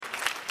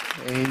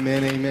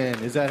Amen, amen.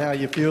 Is that how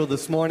you feel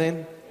this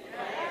morning?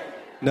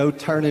 No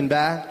turning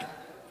back?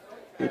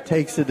 It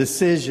takes a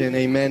decision,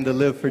 amen, to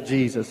live for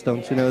Jesus.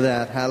 Don't you know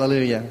that?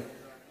 Hallelujah.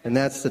 And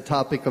that's the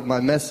topic of my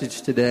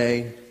message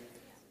today.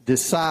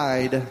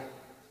 Decide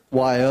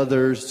why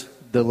others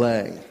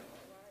delay.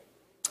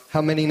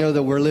 How many know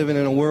that we're living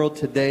in a world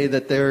today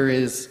that there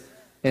is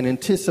an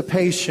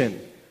anticipation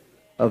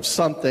of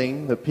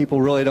something that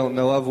people really don't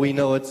know of? We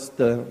know it's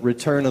the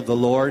return of the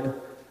Lord.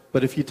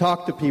 But if you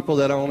talk to people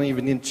that aren't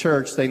even in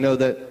church, they know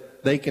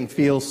that they can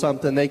feel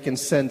something, they can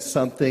sense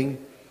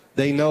something.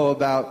 They know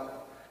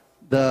about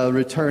the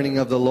returning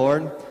of the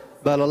Lord.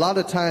 But a lot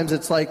of times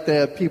it's like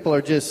the people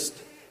are just,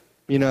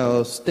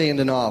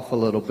 standing off a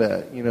little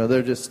bit.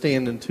 They're just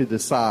standing to the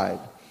side.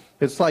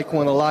 It's like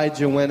when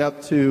Elijah went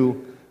up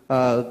to,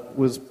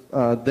 was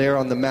there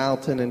on the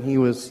mountain, and he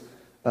was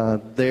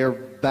there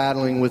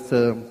battling with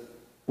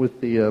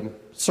the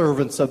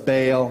servants of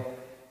Baal.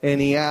 And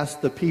he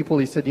asked the people,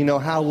 he said,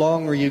 how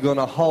long are you going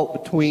to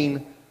halt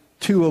between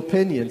two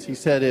opinions? He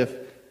said,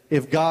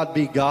 if God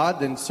be God,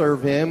 then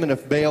serve him. And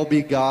if Baal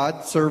be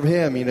God, serve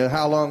him.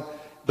 How long?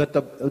 But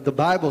the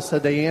Bible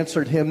said they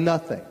answered him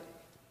nothing.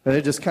 And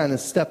they're just kind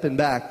of stepping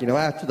back.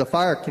 After the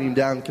fire came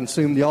down and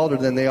consumed the altar,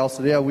 then they all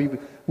said, yeah,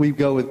 we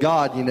go with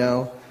God,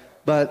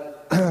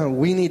 But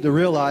we need to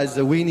realize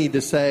that we need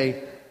to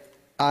say,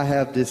 I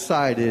have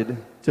decided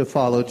to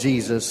follow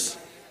Jesus.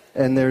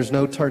 And there's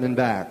no turning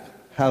back.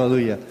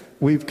 Hallelujah.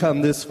 We've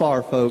come this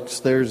far, folks.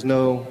 There's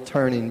no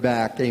turning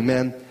back.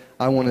 Amen.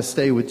 I want to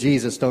stay with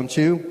Jesus, don't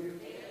you?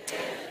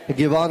 I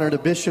give honor to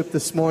Bishop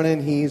this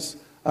morning. He's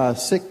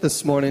sick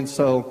this morning,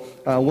 so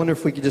I wonder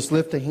if we could just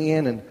lift a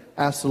hand and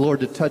ask the Lord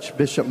to touch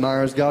Bishop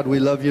Myers. God, we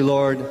love you,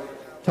 Lord.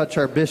 Touch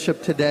our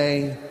bishop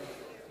today.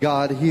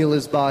 God, heal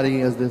his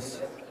body as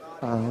this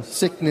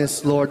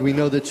sickness, Lord. We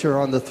know that you're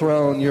on the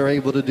throne. You're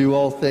able to do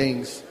all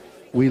things.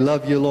 We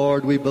love you,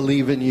 Lord. We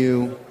believe in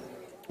you.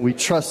 We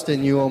trust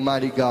in you,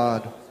 Almighty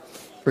God,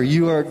 for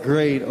you are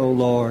great, O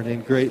Lord,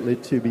 and greatly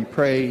to be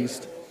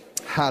praised.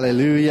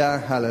 Hallelujah,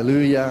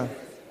 hallelujah,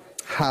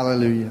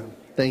 hallelujah.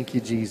 Thank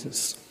you,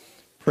 Jesus.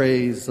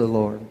 Praise the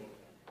Lord.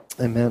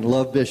 Amen.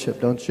 Love Bishop,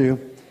 don't you?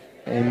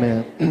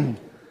 Amen.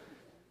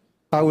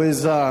 I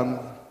was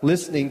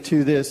listening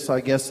to this, I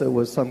guess it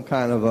was some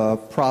kind of a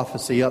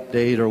prophecy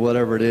update or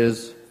whatever it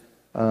is,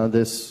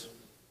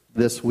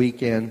 this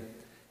weekend.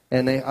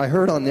 And I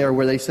heard on there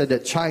where they said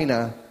that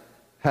China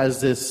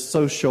has this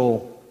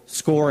social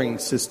scoring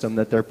system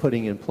that they're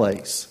putting in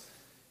place.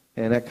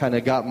 And that kind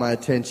of got my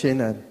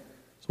attention. And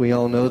as we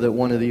all know that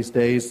one of these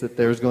days that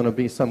there's going to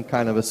be some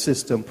kind of a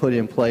system put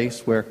in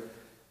place where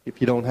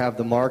if you don't have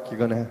the mark,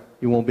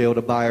 you won't be able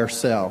to buy or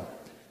sell.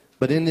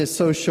 But in this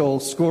social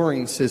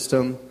scoring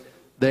system,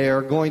 they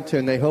are going to,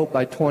 and they hope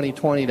by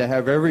 2020 to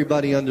have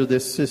everybody under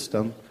this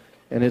system.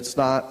 And it's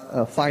not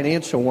a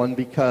financial one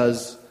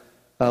because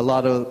a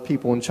lot of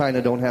people in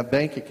China don't have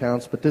bank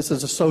accounts, but this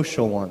is a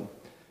social one.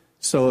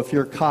 So if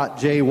you're caught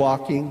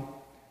jaywalking,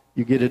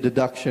 you get a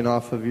deduction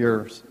off of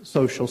your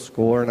social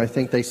score. And I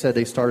think they said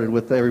they started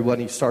with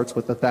everybody starts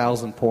with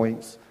 1,000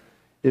 points.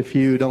 If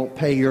you don't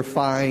pay your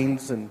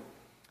fines, and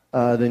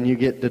then you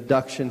get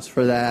deductions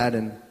for that.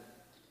 And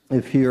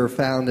if you're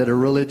found at a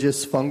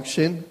religious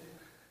function,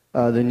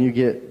 then you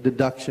get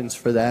deductions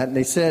for that. And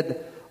they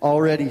said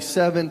already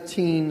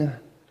 17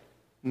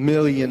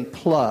 million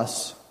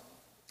plus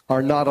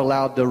are not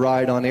allowed to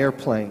ride on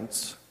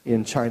airplanes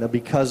in China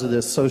because of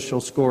this social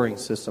scoring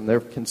system.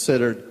 They're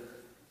considered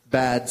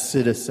bad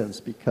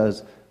citizens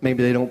because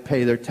maybe they don't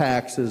pay their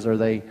taxes or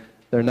they're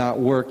not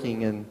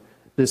working, and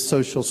this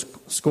social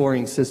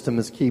scoring system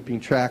is keeping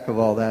track of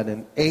all that.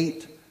 And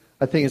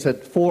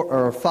 4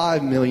 or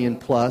 5 million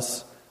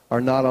plus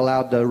are not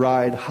allowed to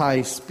ride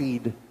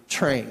high-speed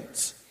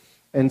trains.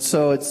 And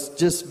so it's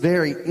just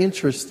very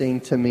interesting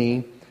to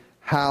me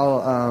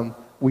how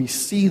we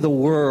see the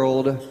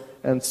world,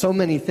 and so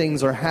many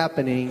things are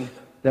happening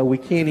that we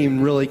can't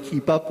even really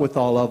keep up with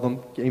all of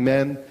them.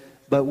 Amen.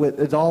 But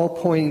it's all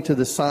pointing to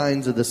the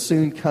signs of the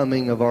soon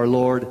coming of our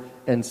Lord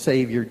and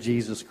Savior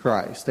Jesus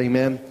Christ.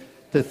 Amen.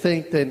 To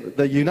think that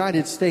the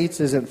United States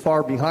isn't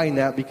far behind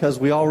that because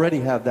we already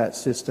have that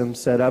system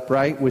set up,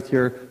 right, with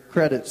your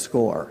credit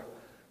score.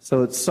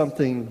 So it's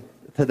something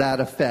to that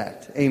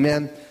effect.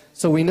 Amen.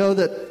 So we know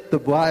that the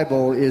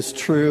Bible is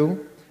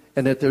true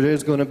and that there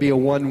is going to be a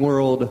one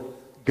world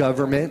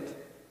government.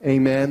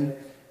 Amen.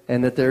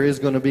 And that there is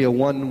going to be a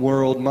one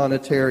world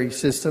monetary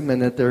system,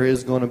 and that there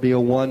is going to be a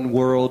one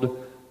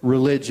world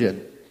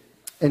religion.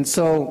 And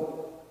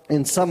so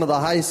in some of the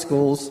high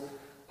schools,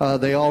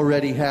 they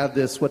already have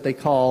this, what they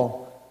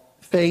call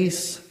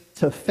face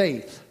to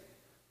faith,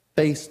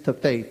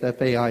 F-A-I-T-H.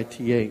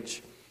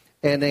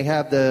 And they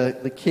have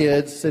the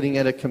kids sitting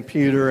at a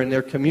computer, and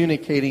they're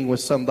communicating with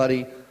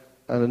somebody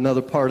in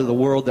another part of the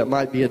world that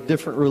might be a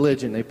different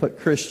religion. They put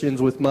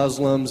Christians with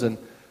Muslims, and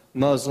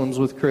Muslims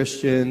with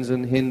Christians,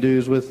 and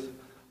Hindus with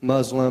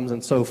Muslims,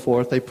 and so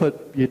forth. They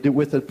put you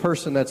with a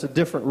person that's a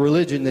different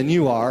religion than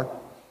you are,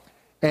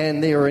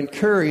 and they are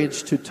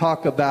encouraged to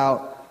talk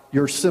about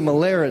your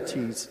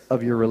similarities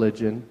of your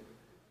religion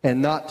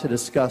and not to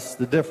discuss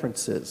the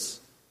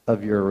differences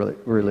of your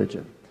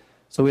religion.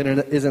 So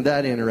isn't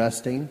that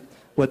interesting?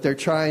 What they're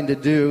trying to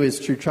do is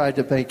to try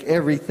to make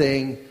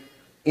everything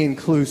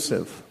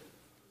inclusive.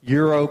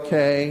 You're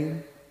okay,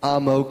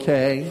 I'm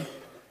okay.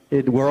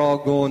 We're all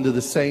going to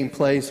the same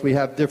place. We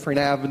have different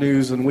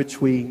avenues in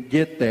which we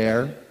get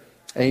there.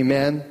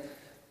 Amen.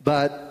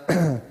 But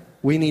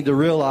we need to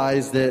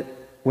realize that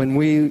when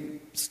we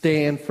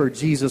stand for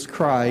Jesus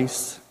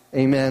Christ,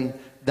 amen,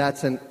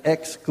 that's an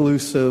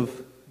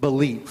exclusive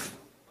belief.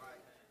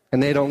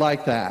 And they don't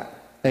like that.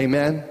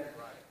 Amen.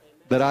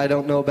 But I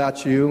don't know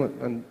about you,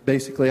 and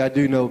basically I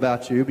do know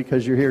about you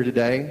because you're here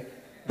today.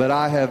 But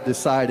I have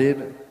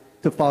decided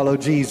to follow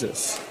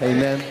Jesus.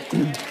 Amen.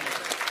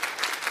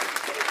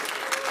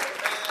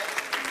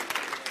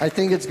 I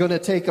think it's going to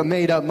take a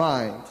made-up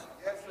mind.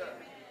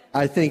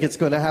 I think it's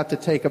going to have to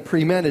take a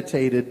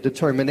premeditated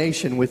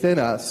determination within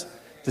us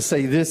to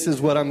say, this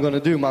is what I'm going to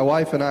do. My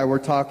wife and I were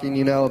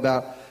talking,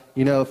 about,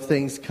 if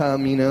things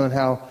come, and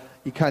how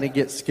you kind of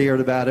get scared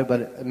about it,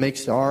 but it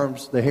makes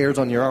the hairs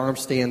on your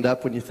arms stand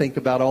up when you think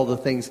about all the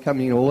things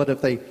coming. What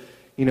if they,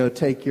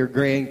 take your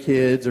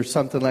grandkids or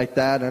something like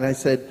that? And I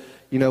said,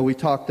 we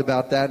talked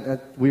about that,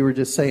 and we were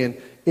just saying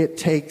it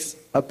takes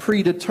a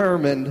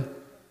predetermined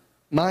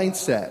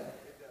mindset.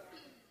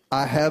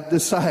 I have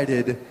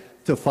decided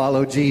to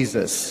follow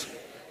Jesus.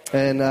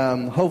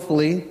 And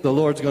hopefully the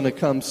Lord's going to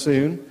come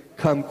soon.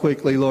 Come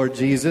quickly, Lord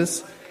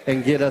Jesus,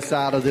 and get us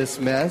out of this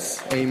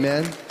mess.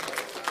 Amen.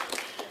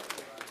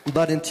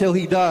 But until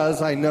he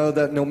does, I know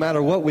that no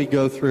matter what we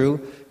go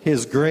through,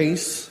 his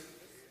grace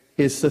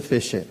is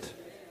sufficient.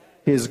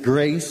 His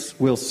grace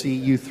will see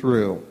you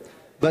through.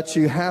 But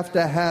you have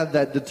to have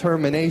that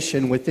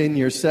determination within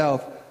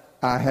yourself.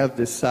 I have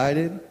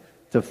decided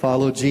to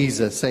follow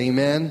Jesus.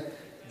 Amen.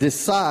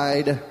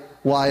 Decide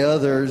why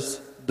others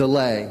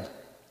delay.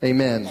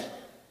 Amen.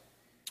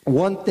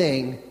 One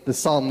thing the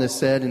psalmist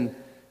said in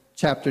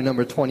chapter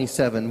number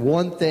 27,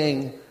 one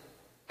thing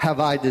have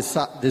I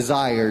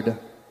desired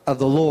of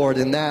the Lord,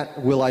 and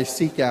that will I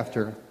seek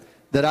after,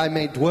 that I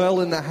may dwell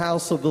in the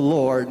house of the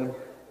Lord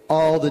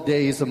all the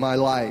days of my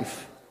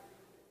life.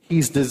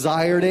 He's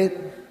desired it,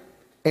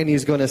 and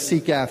he's going to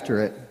seek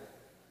after it.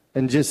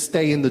 And just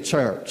stay in the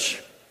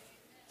church.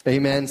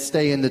 Amen.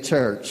 Stay in the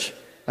church.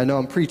 I know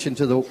I'm preaching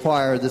to the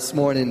choir this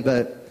morning,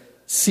 but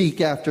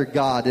seek after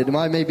God, that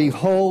I may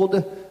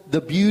behold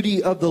the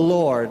beauty of the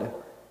Lord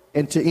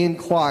and to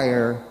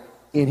inquire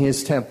in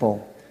his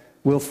temple.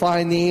 We'll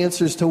find the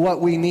answers to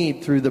what we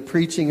need through the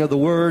preaching of the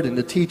word and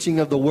the teaching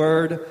of the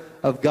word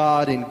of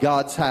God in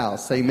God's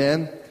house.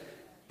 Amen.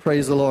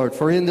 Praise the Lord.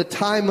 For in the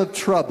time of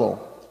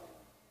trouble,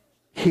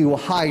 he will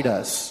hide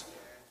us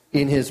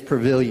in his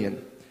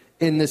pavilion.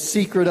 In the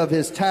secret of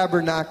his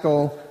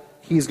tabernacle,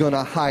 he's going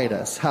to hide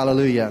us.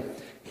 Hallelujah.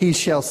 He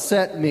shall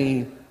set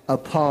me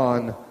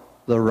upon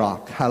the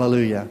rock.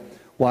 Hallelujah.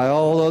 While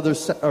all other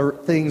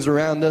things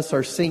around us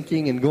are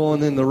sinking and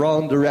going in the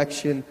wrong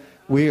direction,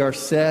 we are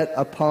set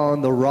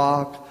upon the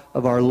rock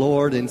of our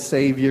Lord and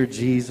Savior,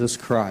 Jesus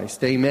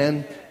Christ.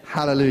 Amen.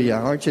 Hallelujah.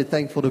 Aren't you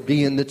thankful to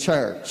be in the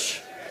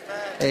church?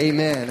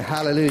 Amen.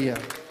 Hallelujah.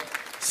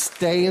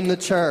 Stay in the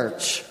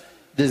church.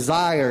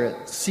 Desire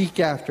it. Seek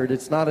after it.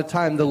 It's not a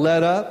time to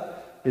let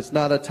up. It's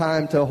not a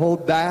time to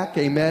hold back.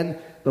 Amen.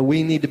 But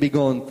we need to be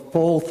going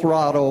full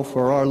throttle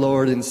for our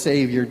Lord and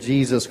Savior,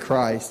 Jesus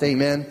Christ.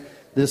 Amen.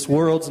 This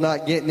world's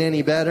not getting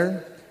any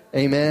better.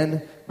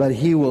 Amen. But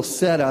he will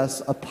set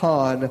us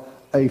upon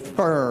a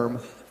firm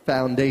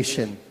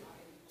foundation.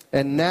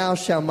 And now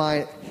shall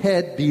my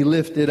head be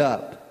lifted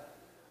up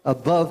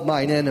above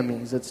mine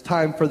enemies. It's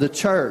time for the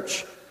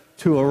church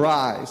to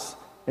arise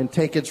and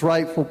take its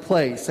rightful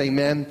place.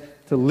 Amen.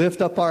 To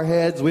lift up our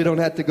heads. We don't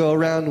have to go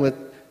around with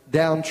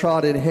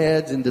downtrodden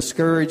heads and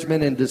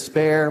discouragement and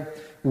despair.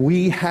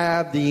 We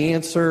have the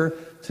answer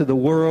to the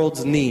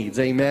world's needs.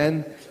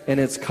 Amen. And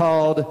it's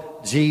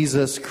called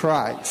Jesus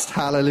Christ.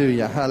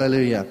 Hallelujah.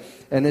 Hallelujah.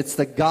 And it's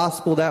the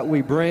gospel that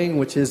we bring,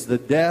 which is the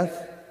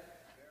death,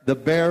 the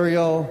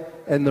burial,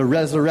 and the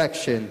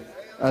resurrection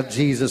of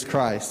Jesus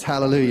Christ.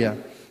 Hallelujah.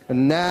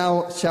 And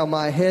now shall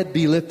my head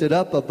be lifted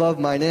up above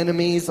mine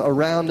enemies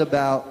around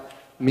about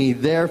me.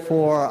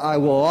 Therefore I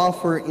will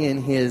offer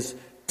in his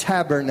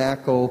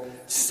tabernacle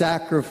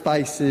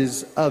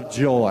sacrifices of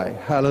joy.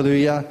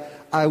 Hallelujah.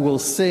 I will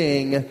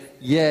sing,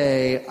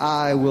 yea,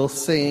 I will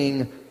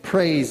sing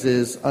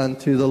praises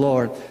unto the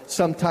Lord.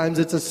 Sometimes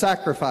it's a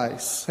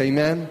sacrifice.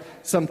 Amen.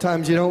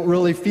 Sometimes you don't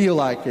really feel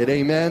like it.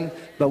 Amen.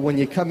 But when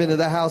you come into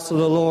the house of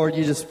the Lord,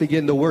 you just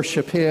begin to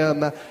worship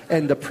him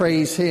and to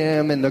praise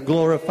him and to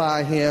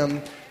glorify him.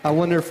 I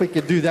wonder if we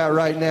could do that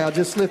right now.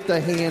 Just lift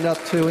a hand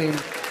up to him.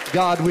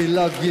 God, we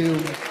love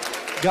you.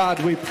 God,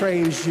 we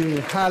praise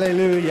you.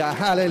 Hallelujah.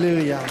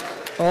 Hallelujah.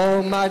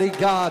 Almighty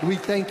God, we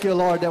thank you,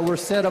 Lord, that we're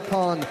set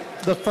upon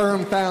the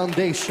firm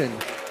foundation.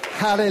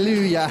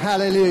 Hallelujah.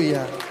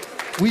 Hallelujah.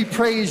 We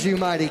praise you,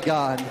 mighty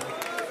God.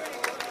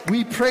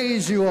 We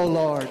praise you, O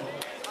Lord.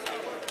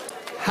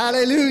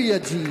 Hallelujah,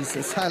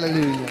 Jesus.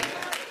 Hallelujah.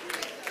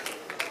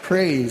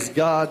 Praise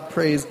God,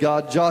 praise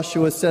God.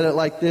 Joshua said it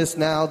like this: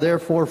 now,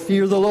 therefore,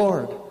 fear the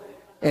Lord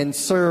and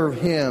serve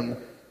him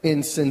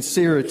in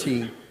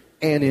sincerity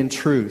and in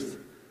truth.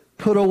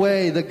 Put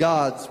away the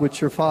gods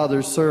which your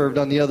fathers served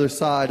on the other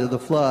side of the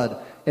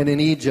flood and in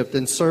Egypt,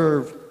 and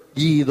serve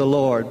ye the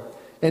Lord.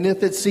 And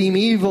if it seem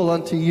evil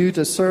unto you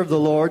to serve the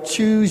Lord,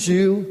 choose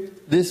you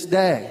this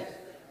day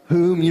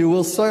whom you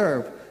will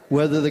serve,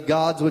 whether the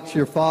gods which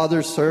your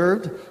fathers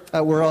served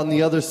that were on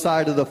the other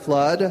side of the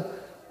flood,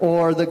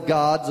 or the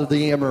gods of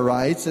the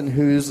Amorites in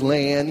whose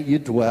land you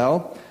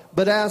dwell.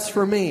 But as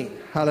for me,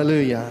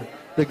 hallelujah,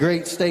 the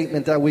great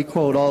statement that we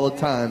quote all the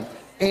time,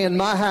 and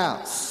my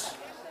house,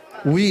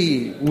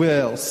 we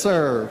will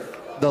serve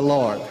the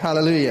Lord.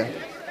 Hallelujah.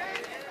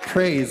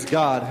 Praise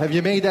God. Have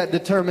you made that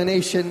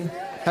determination?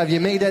 Have you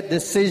made that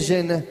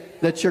decision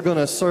that you're going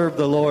to serve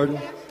the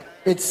Lord?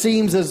 It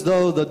seems as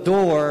though the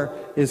door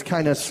is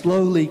kind of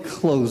slowly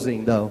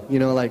closing, though. You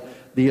know, like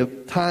the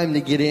time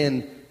to get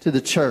in to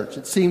the church.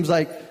 It seems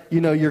like, you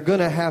know, you're going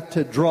to have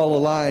to draw a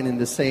line in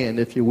the sand,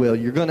 if you will.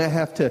 You're going to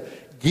have to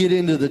get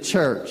into the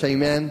church.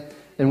 Amen.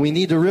 And we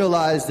need to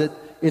realize that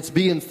it's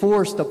being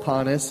forced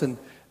upon us, and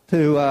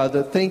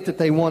to think that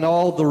they want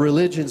all the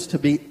religions to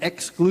be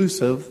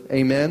exclusive.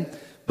 Amen.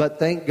 But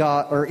thank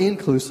God, or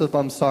inclusive,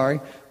 I'm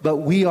sorry. But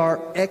we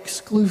are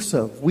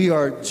exclusive. We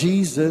are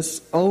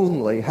Jesus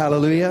only.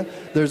 Hallelujah.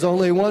 There's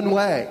only one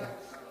way.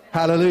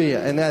 Hallelujah.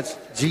 And that's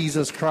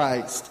Jesus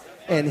Christ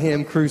and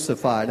him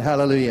crucified.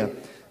 Hallelujah.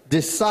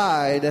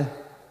 Decide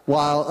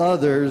while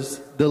others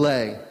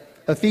delay.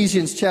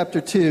 Ephesians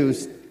chapter 2,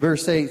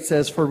 verse 8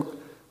 says, for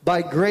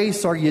by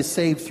grace are ye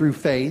saved through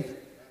faith,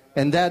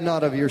 and that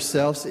not of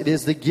yourselves. It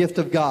is the gift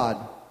of God,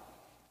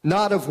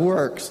 not of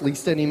works,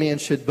 lest any man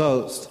should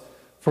boast.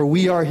 For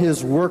we are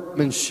his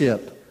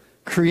workmanship,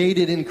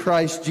 created in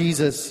Christ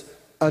Jesus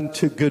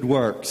unto good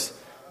works.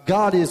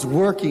 God is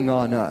working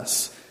on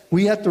us.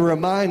 We have to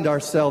remind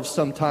ourselves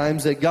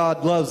sometimes that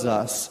God loves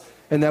us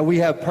and that we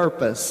have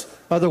purpose.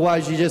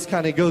 Otherwise, you just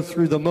kind of go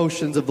through the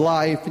motions of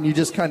life, and you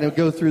just kind of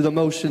go through the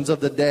motions of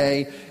the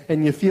day,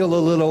 and you feel a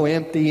little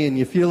empty and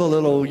you feel a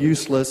little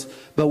useless.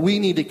 But we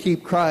need to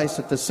keep Christ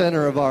at the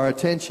center of our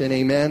attention,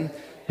 amen?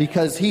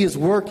 Because he is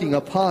working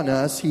upon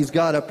us. He's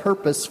got a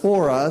purpose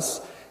for us.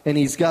 And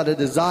he's got a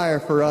desire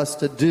for us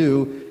to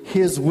do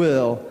his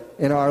will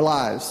in our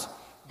lives.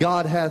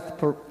 God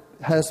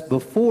has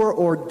before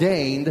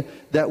ordained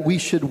that we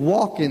should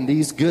walk in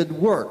these good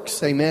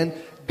works. Amen.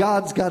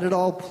 God's got it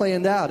all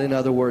planned out. In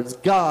other words,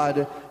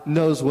 God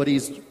knows what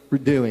he's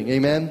doing.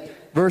 Amen.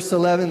 Verse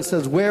 11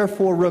 says,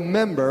 wherefore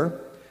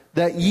remember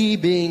that ye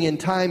being in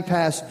time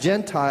past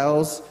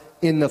Gentiles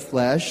in the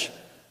flesh,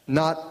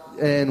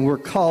 and were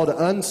called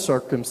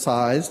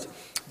uncircumcised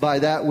by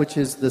that which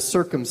is the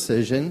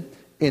circumcision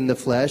in the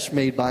flesh,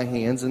 made by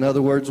hands. In other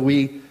words,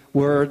 we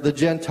were the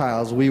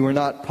Gentiles. We were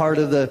not part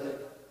of the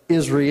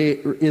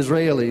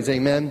Israelis.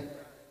 Amen.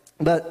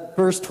 But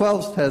verse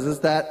 12 says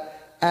is that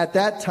at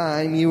that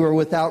time you were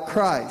without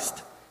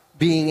Christ,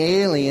 being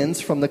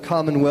aliens from the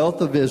commonwealth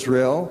of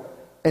Israel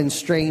and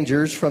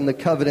strangers from the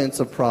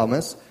covenants of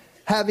promise,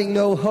 having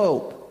no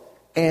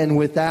hope and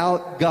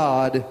without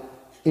God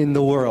in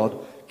the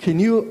world. Can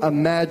you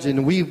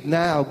imagine,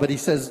 but he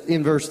says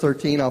in verse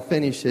 13, I'll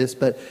finish this,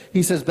 but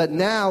he says, but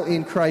now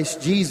in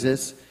Christ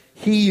Jesus,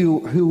 he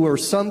who were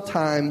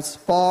sometimes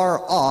far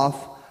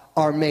off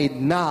are made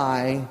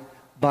nigh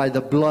by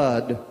the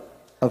blood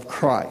of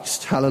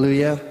Christ.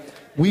 Hallelujah.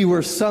 We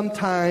were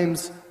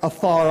sometimes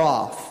afar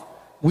off.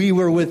 We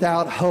were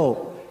without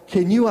hope.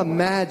 Can you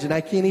imagine? I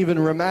can't even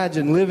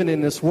imagine living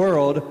in this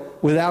world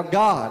without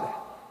God.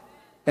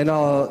 And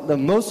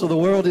most of the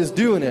world is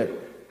doing it.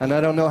 And I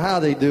don't know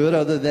how they do it,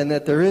 other than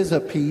that there is a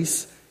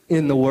peace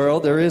in the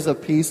world. There is a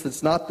peace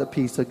that's not the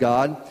peace of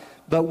God.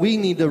 But we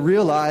need to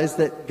realize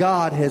that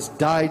God has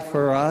died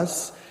for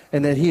us,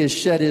 and that he has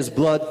shed his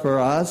blood for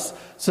us,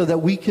 so that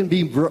we can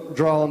be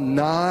drawn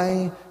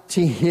nigh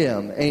to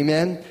him.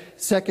 Amen.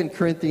 2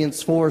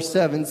 Corinthians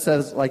 4:7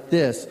 says like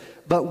this,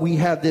 but we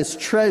have this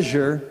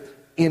treasure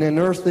in an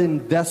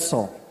earthen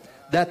vessel,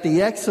 that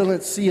the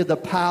excellency of the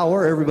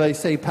power, everybody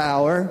say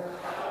power,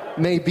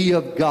 may be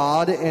of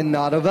God and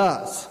not of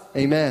us.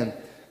 Amen.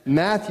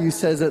 Matthew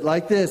says it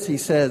like this. He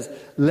says,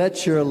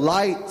 let your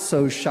light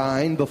so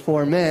shine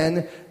before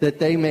men that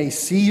they may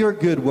see your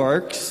good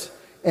works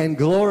and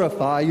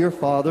glorify your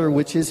Father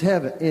which is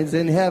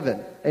in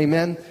heaven.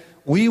 Amen.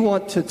 We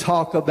want to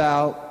talk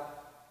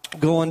about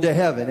going to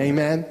heaven.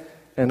 Amen.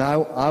 And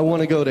I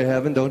want to go to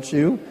heaven, don't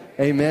you?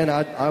 Amen.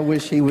 I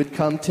wish he would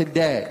come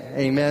today.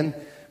 Amen.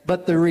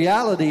 But the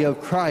reality of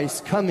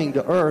Christ coming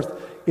to earth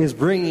is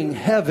bringing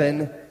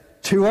heaven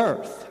to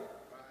earth.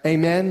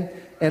 Amen.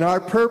 And our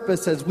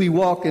purpose as we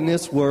walk in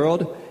this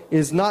world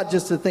is not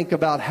just to think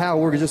about how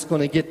we're just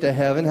going to get to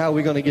heaven, how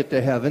we're going to get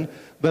to heaven,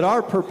 but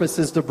our purpose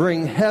is to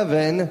bring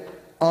heaven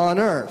on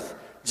earth.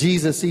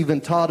 Jesus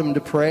even taught him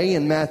to pray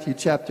in Matthew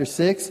chapter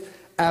 6.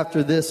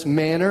 After this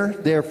manner,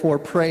 therefore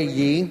pray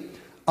ye,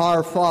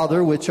 our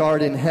Father which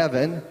art in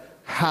heaven,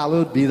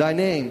 hallowed be thy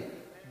name.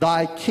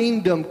 Thy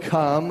kingdom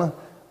come,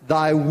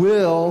 thy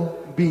will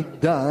be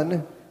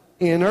done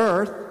in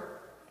earth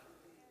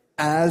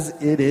as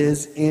it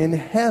is in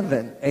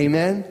heaven.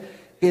 Amen.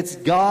 It's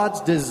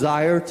God's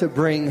desire to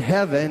bring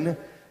heaven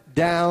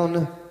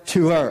down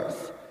to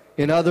earth.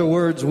 In other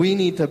words, we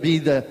need to be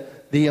the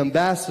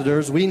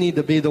ambassadors. We need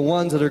to be the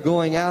ones that are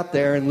going out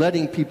there and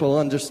letting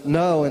people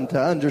know and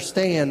to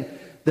understand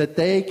that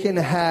they can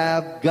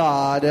have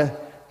God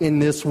in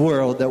this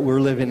world that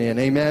we're living in.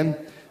 Amen.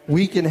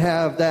 We can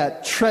have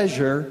that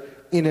treasure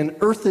in an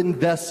earthen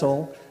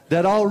vessel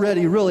that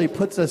already really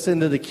puts us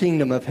into the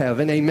kingdom of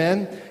heaven.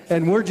 Amen.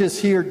 And we're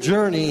just here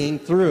journeying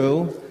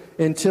through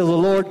until the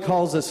Lord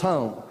calls us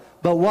home.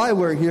 But while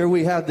we're here,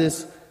 we have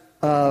this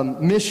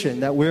mission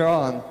that we're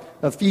on.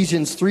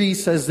 Ephesians 3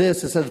 says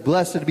this. It says,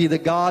 blessed be the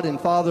God and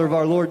Father of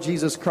our Lord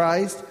Jesus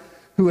Christ,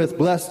 who hath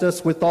blessed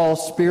us with all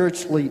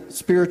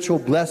spiritual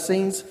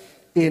blessings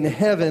in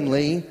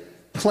heavenly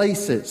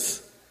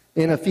places.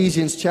 In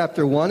Ephesians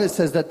chapter 1, it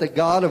says that the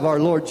God of our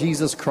Lord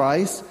Jesus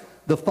Christ,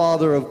 the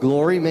Father of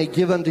glory, may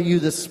give unto you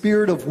the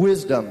spirit of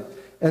wisdom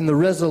and the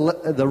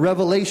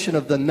revelation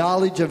of the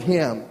knowledge of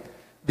him,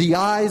 the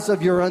eyes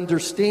of your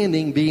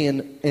understanding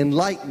being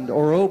enlightened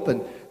or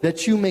open,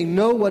 that you may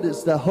know what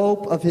is the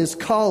hope of his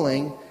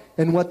calling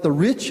and what the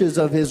riches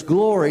of his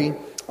glory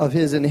of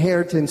his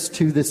inheritance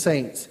to the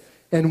saints,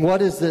 and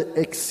what is the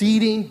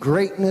exceeding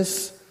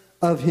greatness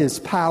of his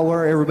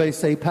power. Everybody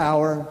say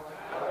power.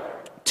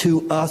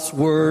 To us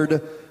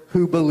word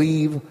who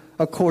believe,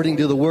 according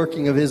to the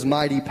working of his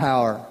mighty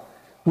power,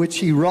 which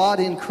he wrought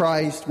in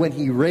Christ when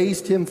he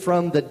raised him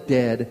from the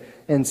dead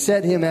and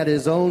set him at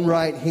his own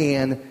right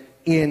hand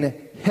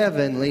in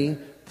heavenly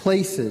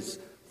places,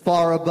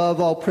 far above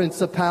all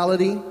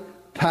principality,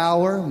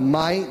 power,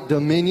 might,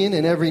 dominion,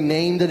 and every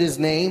name that is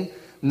named,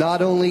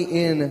 not only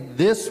in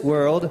this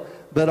world,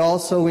 but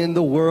also in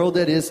the world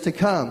that is to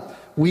come.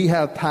 We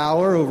have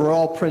power over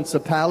all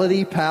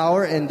principality,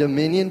 power, and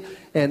dominion,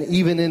 and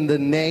even in the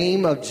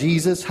name of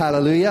Jesus,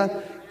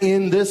 hallelujah,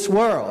 in this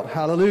world,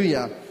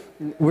 hallelujah.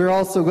 We're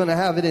also going to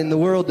have it in the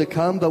world to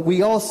come, but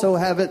we also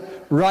have it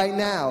right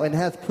now, and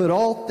hath put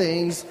all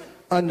things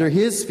under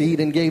his feet,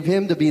 and gave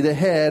him to be the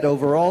head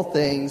over all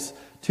things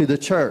to the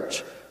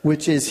church,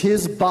 which is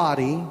his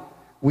body.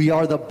 We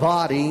are the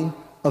body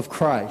of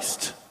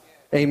Christ.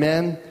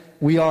 Amen.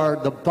 We are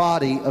the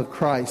body of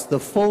Christ, the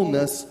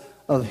fullness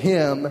of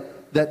him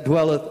that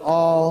dwelleth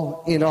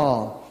all in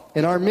all.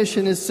 And our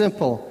mission is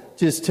simple,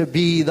 just to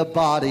be the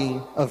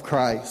body of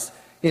Christ.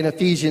 In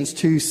Ephesians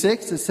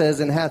 2:6, it says,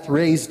 and hath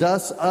raised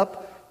us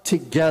up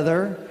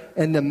together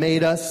and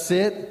made us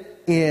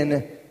sit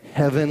in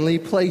heavenly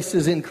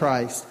places in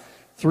Christ.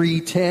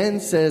 3:10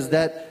 says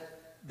that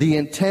the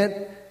intent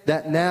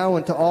that now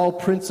unto all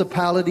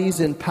principalities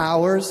and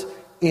powers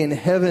in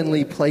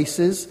heavenly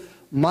places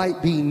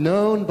might be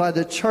known by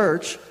the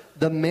church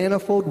the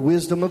manifold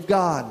wisdom of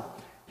God.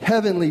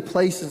 Heavenly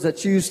places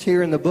that's used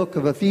here in the book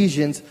of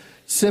Ephesians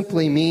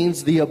simply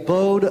means the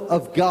abode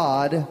of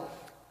God.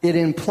 It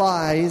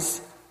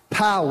implies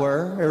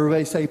power.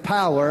 Everybody say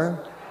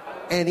power.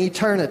 And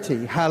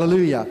eternity.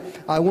 Hallelujah.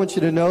 I want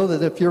you to know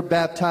that if you're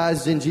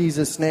baptized in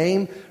Jesus'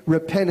 name,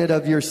 repented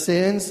of your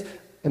sins,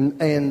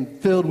 and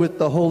filled with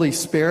the Holy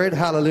Spirit,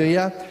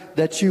 hallelujah,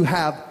 that you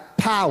have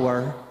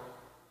power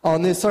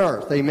on this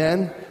earth.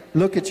 Amen.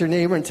 Look at your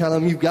neighbor and tell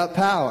him you've got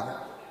power.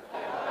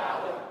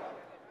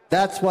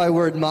 That's why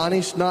we're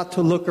admonished not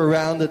to look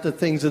around at the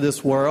things of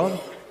this world,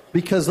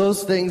 because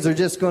those things are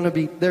just going to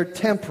be, they're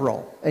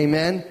temporal.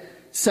 Amen.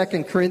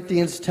 2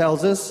 Corinthians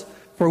tells us,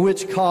 for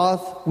which cause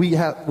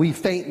we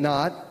faint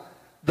not,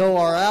 though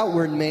our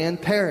outward man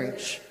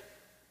perish,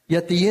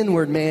 yet the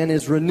inward man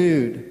is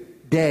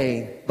renewed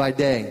day by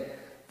day.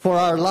 For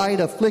our light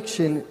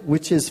affliction,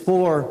 which is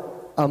for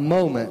a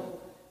moment,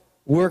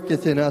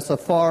 worketh in us a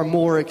far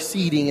more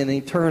exceeding and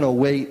eternal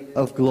weight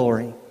of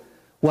glory.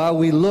 While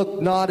we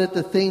look not at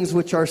the things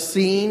which are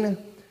seen,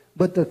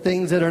 but the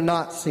things that are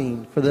not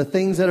seen. For the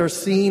things that are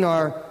seen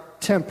are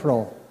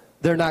temporal.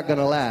 They're not going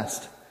to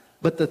last.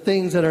 But the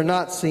things that are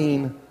not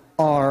seen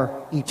are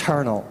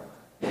eternal,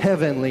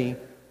 heavenly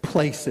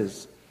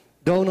places.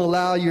 Don't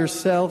allow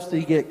yourselves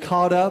to get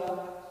caught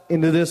up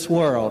into this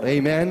world.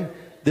 Amen.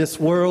 This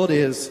world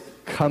is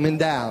coming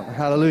down.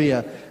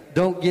 Hallelujah.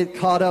 Don't get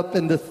caught up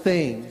in the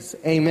things,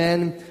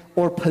 amen,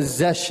 or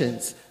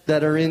possessions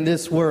that are in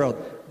this world.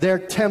 They're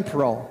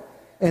temporal.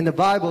 And the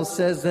Bible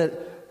says that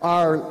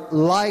our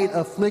light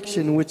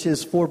affliction, which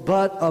is for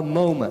but a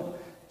moment,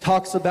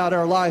 talks about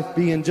our life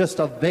being just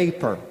a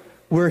vapor.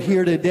 We're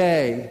here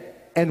today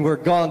and we're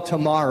gone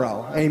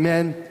tomorrow.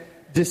 Amen.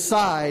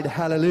 Decide,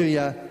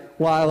 hallelujah,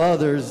 while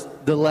others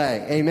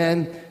delay.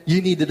 Amen.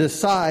 You need to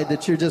decide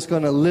that you're just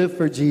going to live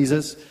for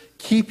Jesus.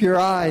 Keep your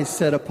eyes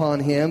set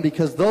upon him,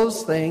 because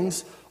those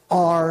things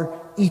are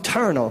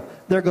eternal.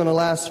 They're going to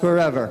last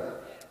forever.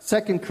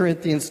 2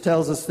 Corinthians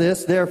tells us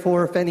this,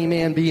 therefore, if any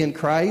man be in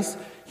Christ,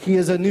 he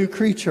is a new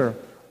creature.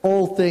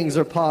 Old things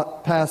are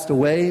passed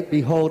away.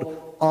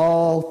 Behold,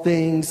 all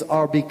things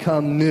are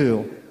become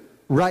new.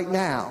 Right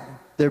now,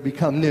 they're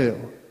become new.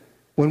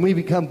 When we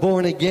become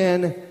born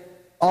again,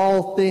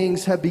 all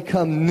things have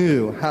become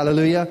new.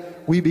 Hallelujah.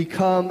 We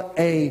become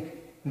a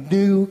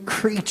new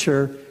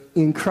creature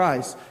in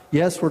Christ.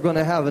 Yes, we're going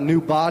to have a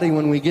new body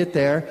when we get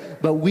there,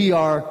 but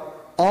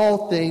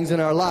all things in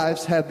our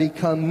lives have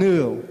become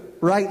new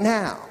right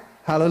now.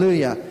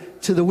 Hallelujah.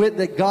 To the wit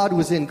that God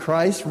was in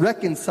Christ,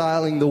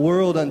 reconciling the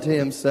world unto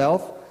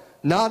himself,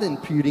 not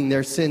imputing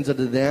their sins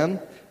unto them,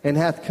 and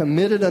hath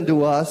committed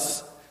unto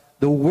us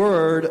the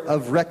word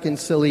of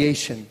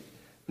reconciliation.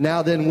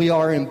 Now then, we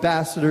are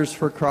ambassadors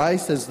for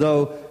Christ, as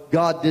though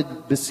God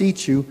did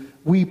beseech you.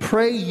 We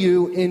pray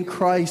you in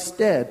Christ's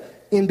stead.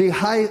 In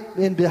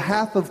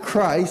behalf of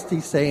Christ,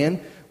 he's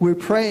saying, we're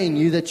praying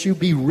you that you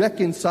be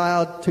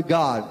reconciled to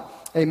God.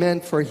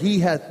 Amen. For he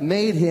hath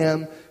made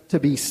him to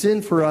be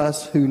sin for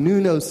us who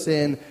knew no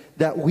sin,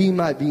 that we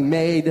might be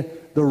made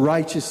the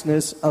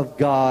righteousness of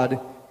God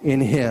in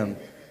him.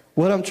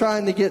 What I'm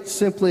trying to get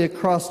simply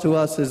across to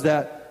us is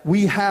that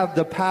we have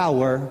the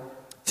power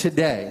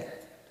today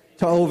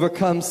to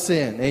overcome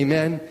sin.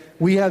 Amen.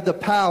 We have the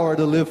power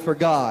to live for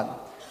God.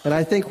 And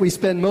I think we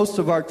spend most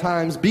of our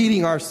times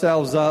beating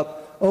ourselves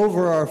up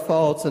over our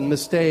faults and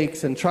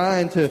mistakes and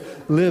trying to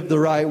live the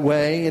right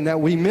way, and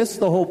that we miss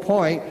the whole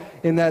point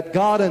in that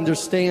God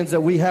understands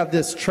that we have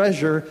this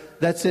treasure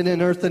that's in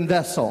an earthen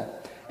vessel.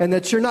 And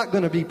that you're not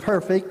going to be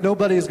perfect.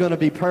 Nobody's going to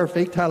be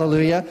perfect.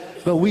 Hallelujah.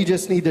 But we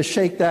just need to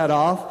shake that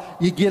off.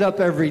 You get up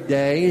every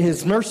day.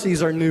 His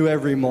mercies are new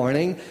every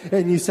morning.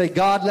 And you say,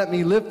 God, let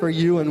me live for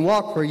you and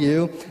walk for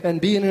you and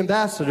be an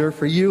ambassador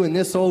for you in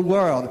this old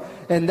world.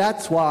 And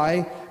that's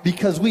why,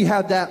 because we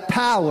have that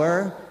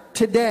power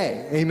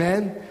today.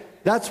 Amen.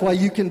 That's why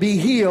you can be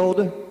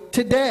healed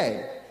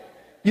today.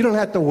 You don't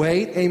have to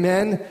wait.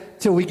 Amen.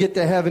 Till we get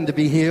to heaven to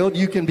be healed.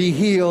 You can be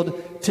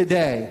healed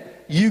today.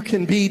 You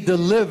can be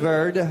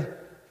delivered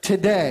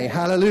today.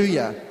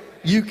 Hallelujah.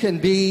 You can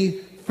be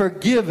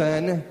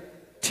forgiven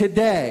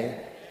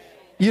today.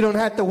 You don't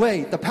have to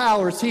wait. The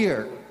power's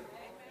here.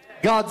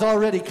 God's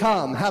already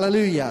come.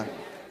 Hallelujah.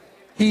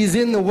 He's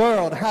in the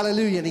world.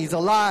 Hallelujah. And he's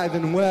alive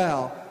and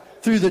well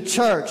through the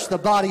church, the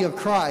body of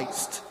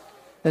Christ.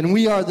 And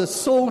we are the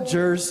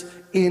soldiers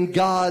in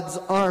God's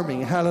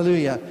army.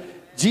 Hallelujah.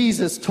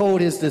 Jesus told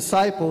his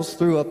disciples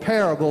through a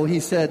parable, he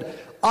said,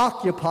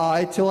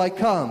 occupy till I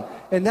come.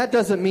 And that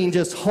doesn't mean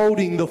just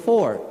holding the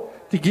fort,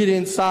 to get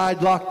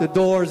inside, lock the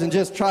doors, and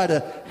just try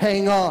to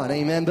hang on.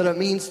 Amen. But it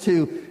means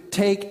to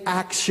take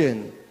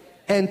action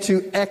and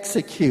to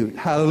execute.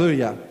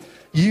 Hallelujah.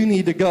 You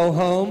need to go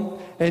home,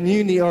 and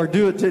or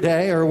do it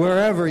today, or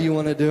wherever you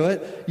want to do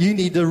it. You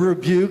need to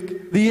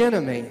rebuke the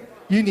enemy.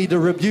 You need to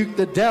rebuke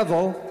the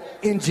devil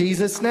in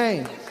Jesus'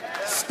 name.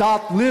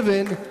 Stop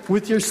living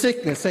with your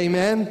sickness.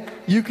 Amen.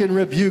 You can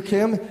rebuke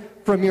him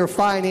from your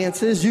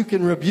finances. You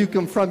can rebuke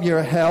him from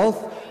your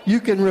health. You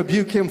can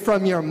rebuke him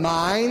from your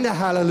mind.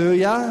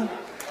 Hallelujah.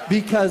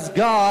 Because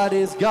God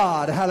is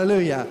God.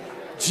 Hallelujah.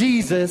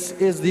 Jesus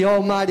is the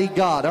Almighty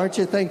God. Aren't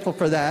you thankful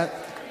for that?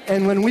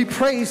 And when we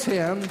praise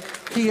him,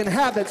 he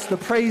inhabits the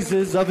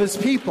praises of his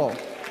people.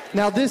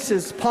 Now this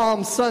is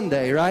Palm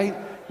Sunday, right?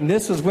 And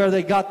this is where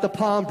they got the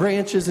palm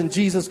branches, and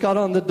Jesus got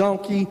on the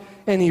donkey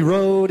and he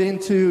rode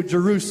into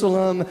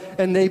Jerusalem,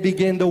 and they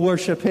began to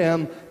worship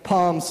him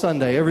Palm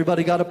Sunday.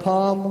 Everybody got a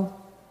palm?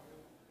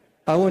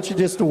 I want you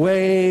just to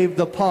wave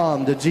the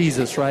palm to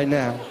Jesus right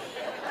now.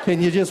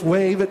 Can you just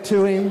wave it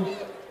to him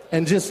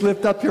and just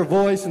lift up your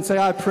voice and say,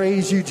 I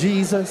praise you,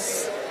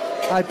 Jesus.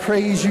 I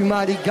praise you,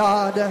 mighty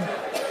God.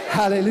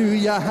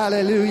 Hallelujah,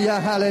 hallelujah,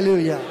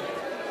 hallelujah.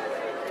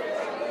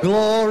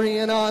 Glory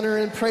and honor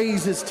and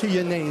praises to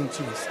your name,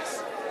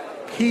 Jesus.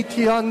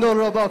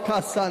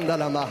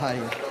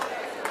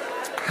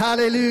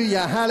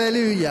 Hallelujah,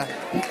 hallelujah.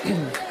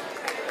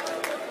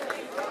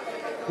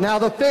 Now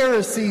the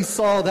Pharisees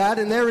saw that,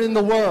 and they're in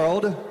the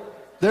world.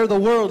 They're the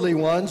worldly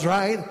ones,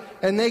 right?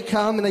 And they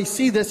come and they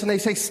see this and they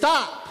say,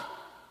 stop.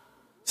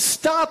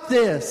 Stop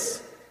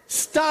this.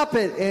 Stop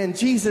it. And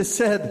Jesus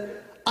said,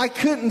 I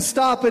couldn't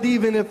stop it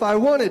even if I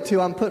wanted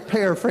to. I'm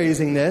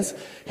paraphrasing this.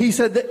 He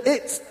said that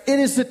it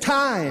is the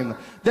time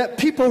that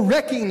people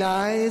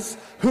recognize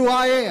who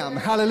I am.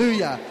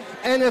 Hallelujah.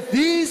 And if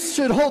these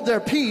should hold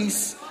their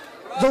peace,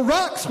 the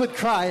rocks would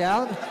cry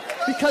out,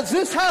 because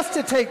this has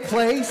to take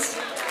place.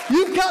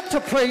 You've got to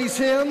praise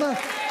him.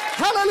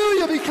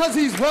 Hallelujah, because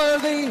he's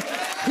worthy.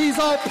 He's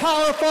all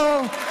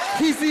powerful.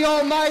 He's the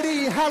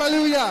Almighty.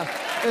 Hallelujah.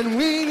 And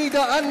we need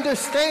to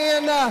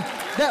understand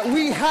that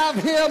we have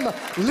him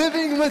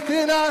living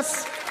within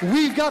us.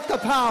 We've got the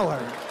power.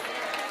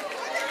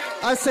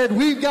 I said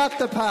we've got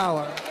the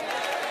power.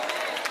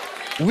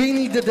 We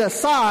need to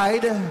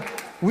decide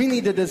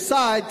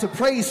to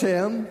praise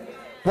him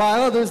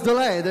while others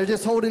delay. They're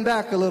just holding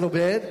back a little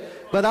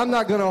bit. But I'm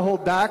not going to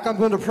hold back. I'm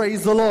going to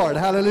praise the Lord.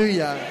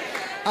 Hallelujah.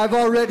 I've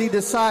already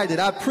decided.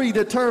 I've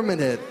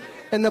predetermined it.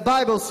 And the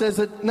Bible says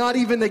that not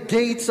even the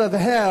gates of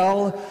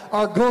hell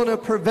are going to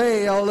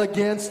prevail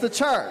against the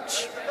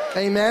church.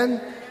 Amen.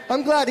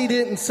 I'm glad he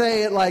didn't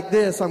say it like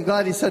this. I'm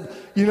glad he said,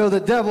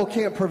 the devil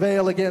can't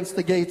prevail against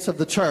the gates of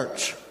the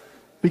church.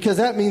 Because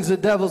that means the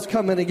devil's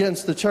coming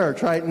against the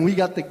church, right? And we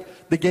got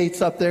the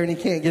gates up there and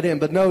he can't get in.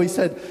 But no, he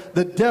said,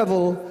 the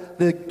devil,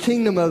 the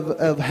kingdom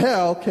of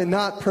hell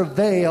cannot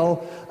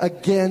prevail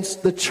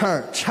against the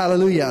church.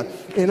 Hallelujah.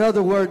 In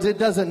other words, it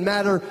doesn't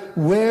matter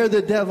where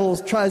the devil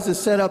tries to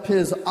set up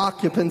his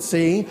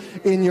occupancy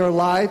in your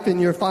life, in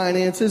your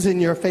finances,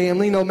 in your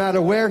family, no matter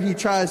where he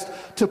tries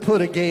to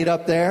put a gate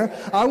up there.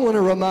 I want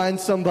to remind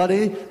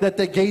somebody that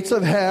the gates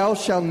of hell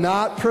shall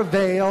not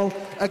prevail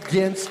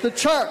against the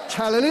church.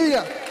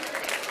 Hallelujah.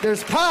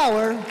 There's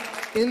power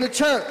in the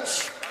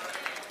church.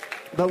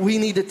 But we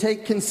need to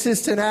take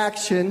consistent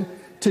action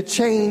to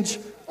change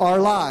our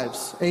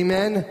lives.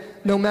 Amen.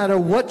 No matter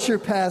what your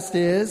past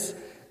is,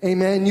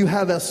 amen, you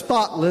have a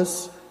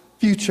spotless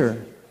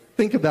future.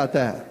 Think about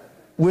that.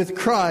 With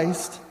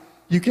Christ,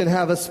 you can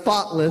have a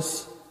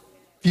spotless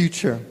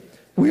future.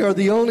 We are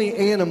the only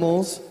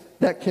animals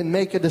that can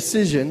make a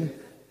decision,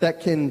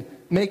 that can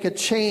make a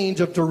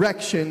change of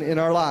direction in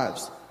our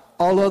lives.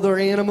 All other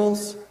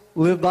animals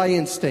live by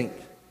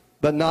instinct,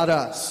 but not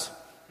us,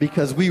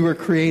 because we were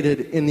created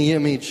in the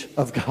image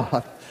of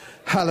God.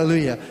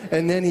 Hallelujah.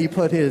 And then he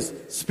put his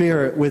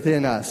spirit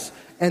within us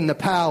and the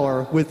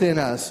power within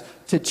us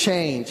to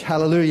change.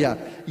 Hallelujah.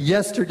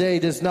 Yesterday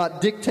does not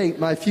dictate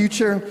my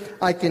future.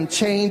 I can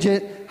change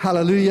it.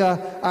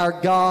 Hallelujah. Our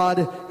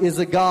God is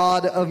a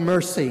God of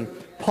mercy.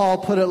 Paul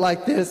put it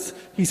like this.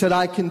 He said,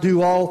 I can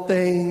do all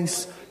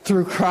things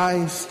through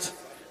Christ,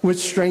 which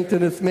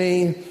strengtheneth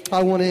me.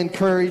 I want to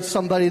encourage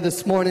somebody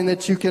this morning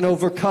that you can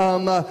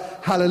overcome,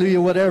 hallelujah,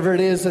 whatever it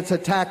is that's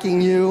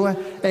attacking you.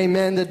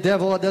 Amen. The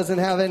devil doesn't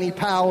have any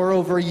power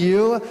over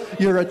you.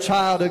 You're a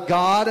child of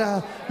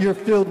God. You're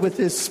filled with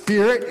his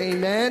spirit.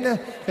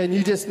 Amen. And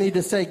you just need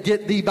to say,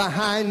 get thee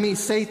behind me,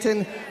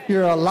 Satan.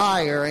 You're a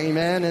liar.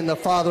 Amen. And the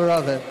father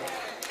of it.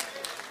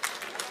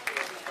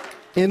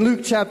 In Luke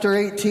chapter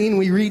 18,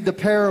 we read the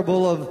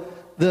parable of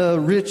the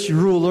rich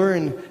ruler,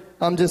 and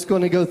I'm just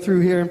going to go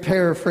through here and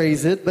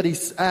paraphrase it, but he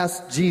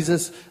asked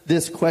Jesus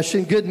this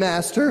question, Good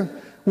master,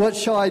 what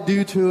shall I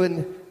do to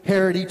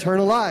inherit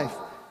eternal life?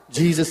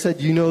 Jesus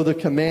said, you know the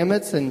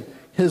commandments, and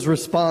his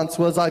response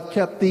was, I've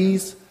kept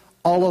these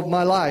all of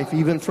my life,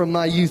 even from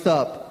my youth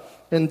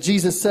up. And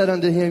Jesus said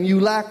unto him, you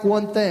lack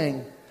one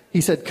thing.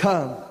 He said,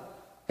 come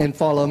and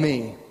follow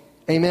me.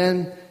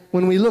 Amen.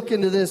 When we look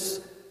into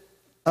this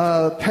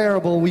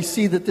parable, we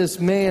see that this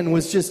man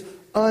was just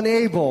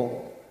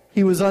unable.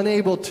 He was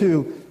unable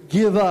to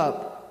give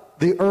up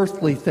the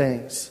earthly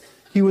things.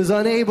 He was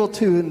unable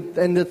to,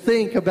 and to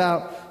think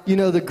about,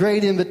 the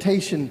great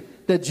invitation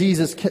that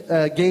Jesus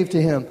gave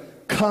to him.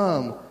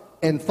 Come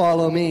and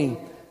follow me.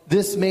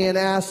 This man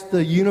asked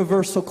the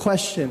universal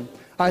question.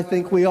 I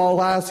think we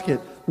all ask it.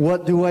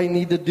 What do I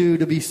need to do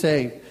to be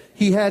saved?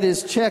 He had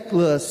his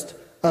checklist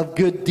of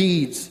good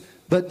deeds,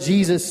 but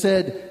Jesus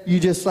said, you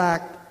just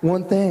lack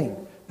one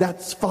thing.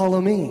 That's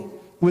follow me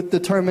with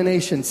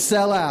determination.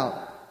 Sell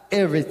out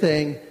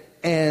everything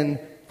and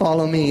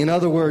follow me. In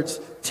other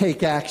words,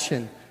 take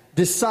action.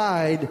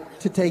 Decide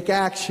to take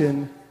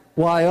action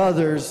while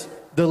others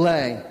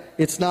delay.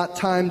 It's not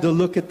time to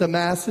look at the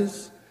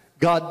masses.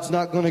 God's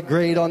not going to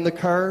grade on the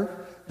curve.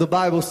 The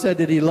Bible said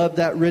that he loved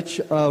that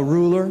rich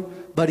ruler,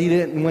 but he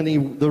didn't.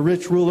 When the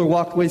rich ruler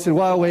walked away, he said,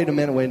 well, wait a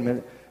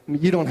minute.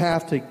 You don't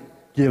have to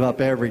give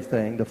up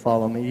everything to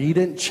follow me. He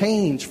didn't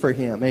change for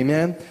him.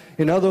 Amen.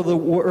 In other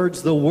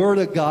words, the Word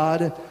of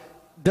God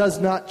does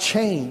not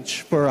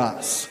change for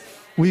us.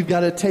 We've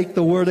got to take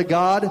the Word of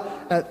God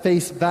at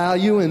face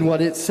value in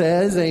what it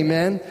says.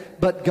 Amen.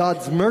 But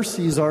God's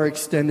mercies are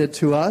extended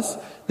to us,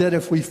 that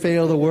if we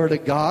fail the Word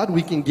of God,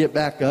 we can get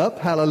back up.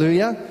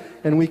 Hallelujah.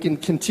 And we can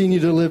continue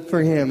to live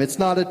for him. It's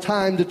not a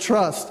time to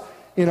trust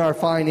in our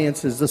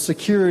finances, the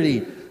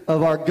security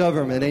of our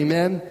government.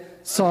 Amen.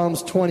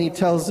 Psalms 20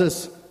 tells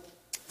us,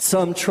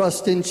 some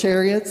trust in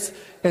chariots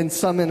and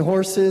some in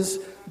horses,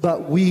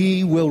 but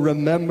we will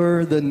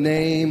remember the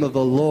name of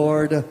the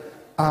Lord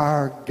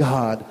our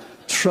God.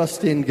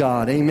 Trust in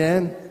God.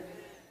 Amen.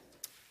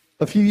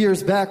 A few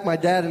years back, my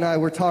dad and I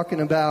were talking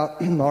about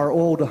our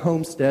old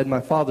homestead. My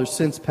father's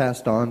since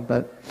passed on,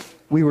 but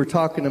we were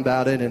talking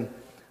about it, and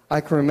I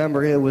can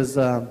remember it was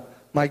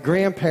my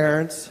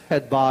grandparents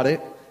had bought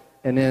it,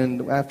 and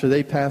then after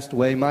they passed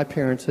away, my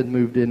parents had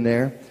moved in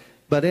there.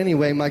 But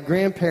anyway, my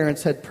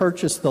grandparents had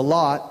purchased the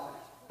lot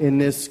in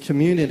this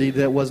community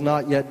that was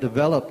not yet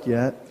developed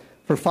yet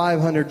for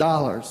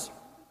 $500.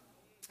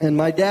 And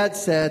my dad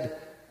said,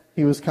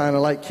 he was kind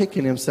of like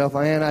kicking himself,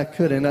 I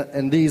couldn't.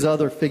 And these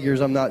other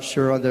figures, I'm not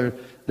sure,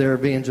 they're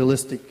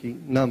evangelistic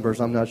numbers.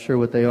 I'm not sure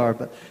what they are.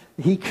 But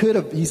he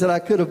said, I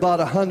could have bought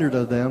 100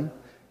 of them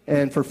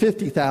and for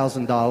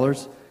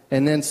 $50,000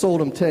 and then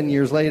sold them 10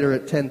 years later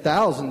at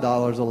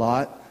 $10,000 a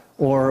lot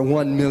or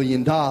 $1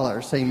 million.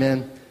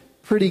 Amen.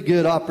 Pretty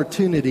good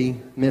opportunity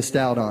missed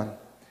out on.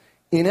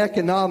 In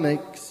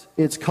economics,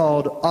 it's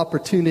called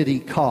opportunity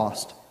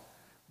cost.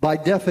 By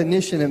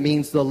definition, it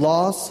means the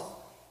loss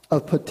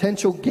of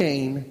potential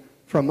gain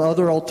from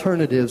other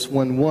alternatives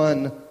when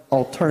one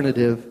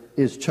alternative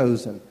is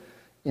chosen.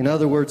 In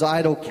other words,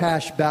 idle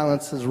cash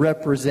balances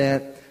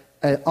represent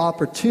an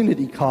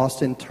opportunity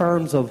cost in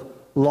terms of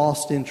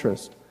lost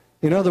interest.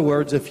 In other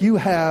words, if you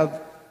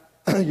have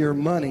your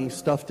money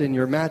stuffed in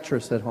your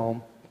mattress at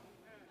home,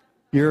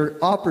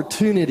 your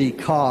opportunity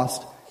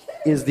cost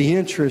is the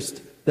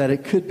interest that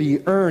it could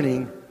be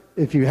earning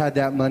if you had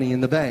that money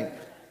in the bank.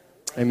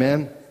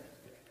 Amen?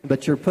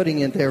 But you're putting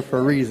it there for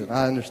a reason.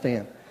 I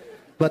understand.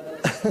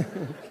 But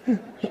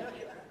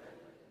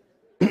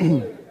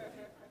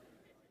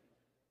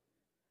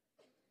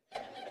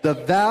the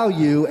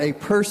value a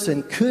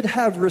person could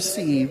have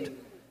received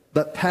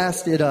but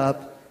passed it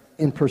up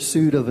in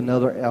pursuit of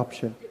another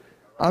option.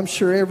 I'm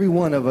sure every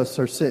one of us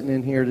are sitting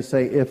in here to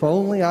say, if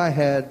only I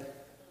had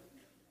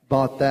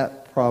bought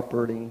that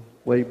property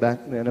way back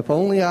then. If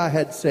only I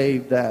had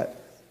saved that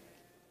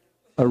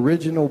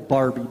original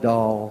Barbie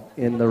doll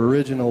in the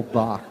original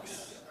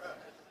box.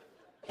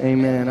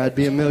 Amen. I'd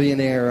be a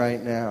millionaire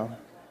right now.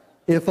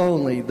 If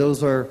only.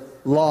 Those are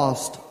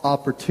lost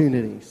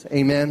opportunities.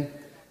 Amen.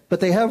 But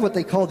they have what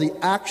they call the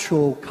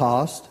actual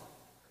cost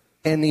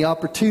and the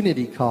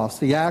opportunity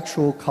cost. The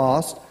actual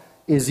cost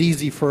is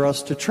easy for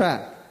us to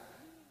track.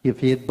 If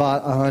he had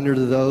bought 100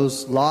 of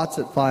those lots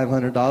at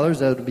 $500,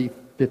 that would be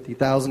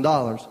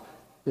 $50,000.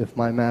 If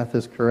my math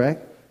is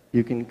correct,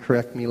 you can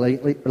correct me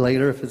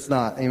later if it's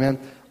not. Amen.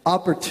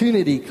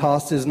 Opportunity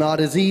cost is not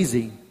as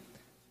easy.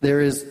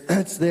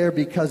 It's there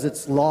because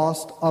it's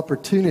lost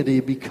opportunity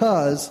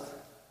because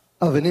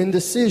of an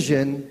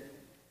indecision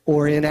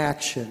or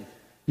inaction.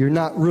 You're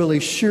not really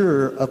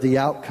sure of the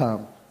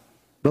outcome.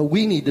 But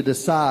we need to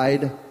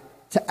decide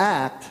to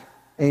act,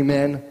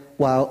 amen,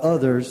 while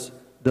others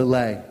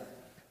delay.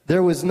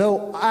 There was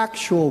no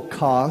actual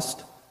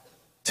cost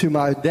to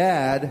my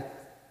dad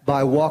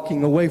by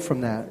walking away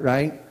from that,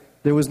 right?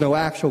 There was no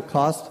actual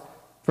cost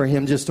for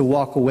him just to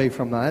walk away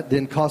from that. It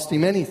didn't cost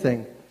him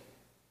anything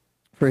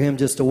for him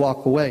just to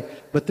walk away.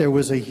 But there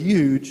was a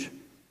huge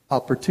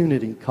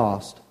opportunity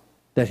cost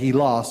that he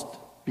lost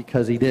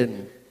because he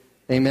didn't.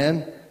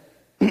 Amen?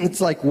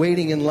 It's like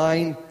waiting in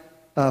line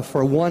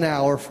for 1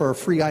 hour for a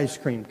free ice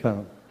cream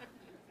cone.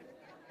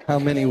 How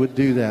many would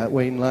do that,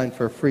 wait in line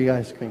for a free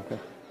ice cream cone?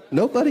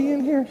 Nobody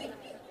in here?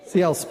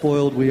 See how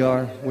spoiled we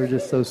are? We're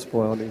just so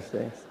spoiled these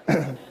days.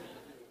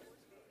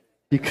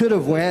 You could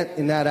have went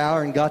in that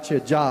hour and got you a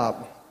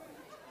job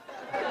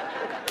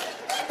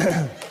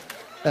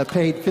that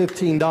paid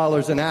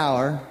 $15 an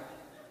hour,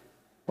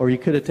 or you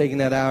could have taken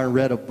that hour and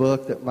read a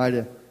book that might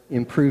have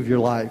improved your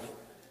life.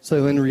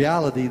 So in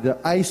reality, the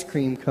ice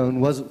cream cone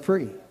wasn't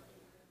free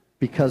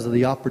because of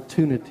the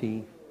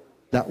opportunity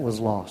that was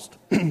lost.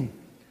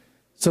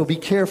 So be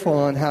careful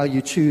on how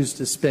you choose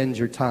to spend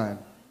your time,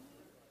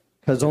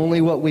 because only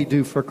what we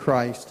do for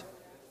Christ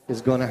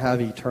is going to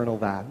have eternal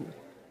value.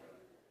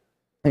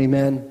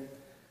 Amen.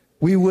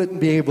 We wouldn't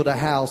be able to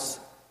house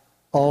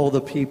all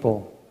the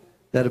people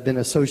that have been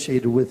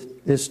associated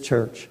with this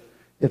church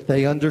if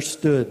they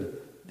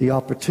understood the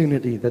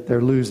opportunity that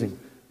they're losing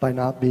by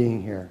not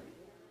being here.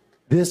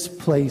 This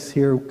place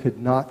here could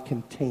not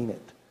contain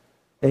it.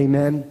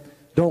 Amen.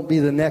 Don't be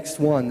the next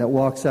one that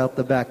walks out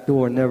the back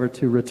door never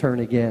to return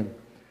again.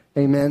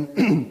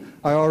 Amen.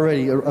 I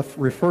already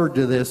referred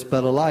to this,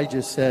 but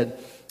Elijah said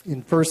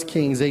in 1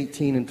 Kings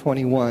 18 and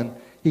 21,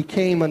 he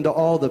came unto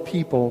all the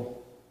people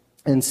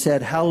and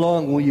said, how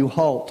long will you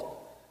halt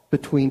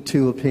between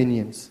two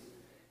opinions?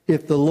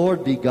 If the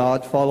Lord be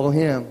God, follow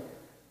him.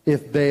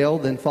 If Baal,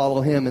 then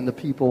follow him. And the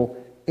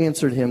people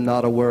answered him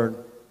not a word.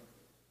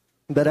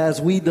 But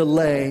as we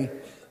delay,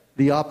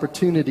 the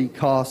opportunity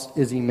cost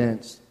is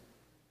immense.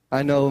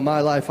 I know in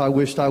my life I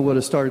wished I would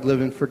have started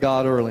living for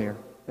God earlier.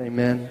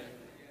 Amen.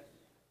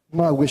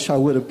 I wish I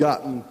would have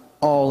gotten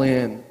all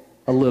in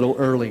a little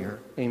earlier.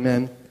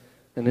 Amen.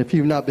 And if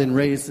you've not been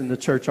raised in the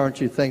church,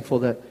 aren't you thankful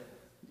that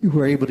you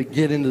were able to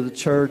get into the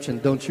church?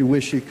 And don't you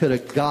wish you could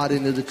have got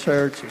into the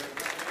church?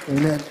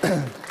 Amen.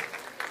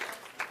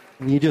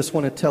 And you just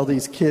want to tell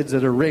these kids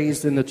that are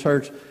raised in the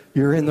church,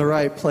 you're in the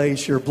right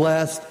place, you're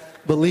blessed.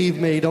 Believe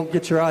me, don't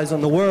get your eyes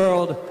on the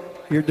world.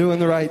 You're doing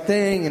the right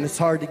thing, and it's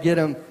hard to get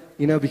them,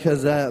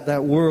 because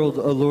that world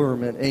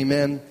allurement.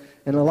 Amen.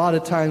 And a lot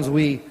of times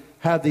we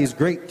have these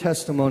great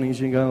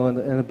testimonies,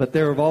 but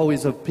there are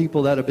always of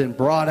people that have been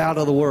brought out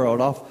of the world,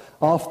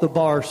 off the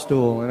bar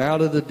stool and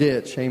out of the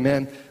ditch.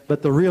 Amen.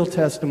 But the real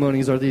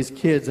testimonies are these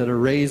kids that are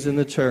raised in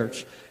the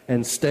church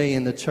and stay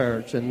in the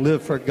church and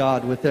live for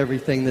God with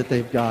everything that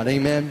they've got.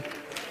 Amen.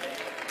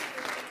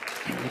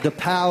 The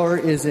power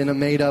is in a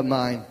made-up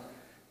mind.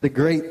 The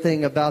great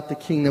thing about the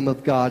kingdom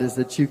of God is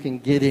that you can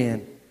get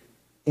in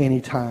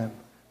anytime.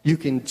 You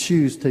can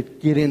choose to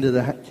get into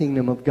the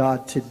kingdom of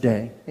God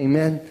today.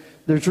 Amen.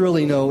 There's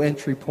really no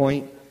entry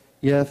point.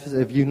 Yes,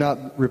 if you've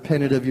not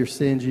repented of your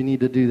sins, you need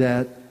to do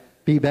that.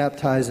 Be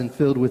baptized and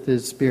filled with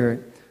His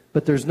Spirit.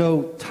 But there's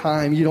no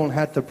time. You don't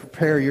have to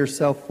prepare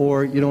yourself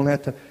for it. You don't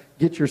have to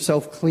get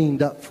yourself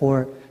cleaned up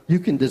for it. You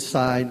can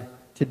decide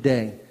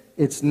today.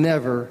 It's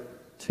never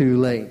too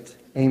late.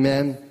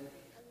 Amen.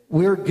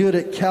 We're good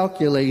at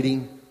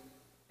calculating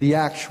the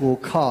actual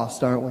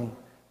cost, aren't we?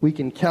 We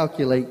can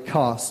calculate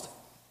cost.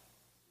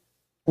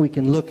 We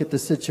can look at the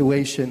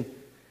situation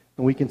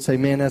and we can say,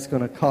 man, that's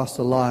going to cost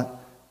a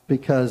lot.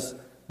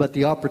 but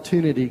the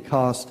opportunity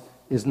cost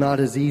is not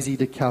as easy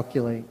to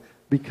calculate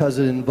because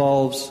it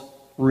involves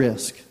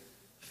risk,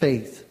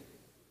 faith,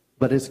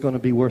 but it's going to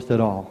be worth it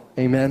all.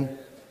 Amen?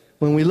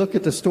 When we look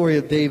at the story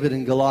of David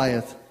and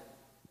Goliath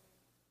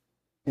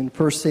in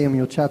 1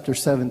 Samuel chapter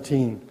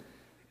 17,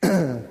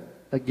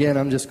 again,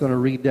 I'm just going to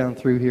read down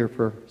through here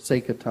for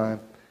sake of time.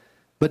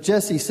 But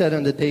Jesse said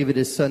unto David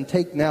his son,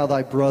 Take now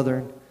thy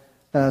brethren,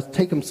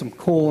 take him some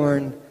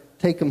corn,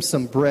 take him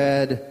some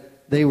bread.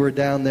 They were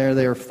down there,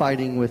 they were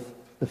fighting with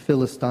the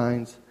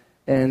Philistines.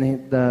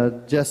 And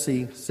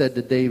Jesse said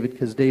to David,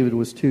 because David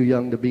was too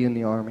young to be in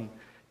the army,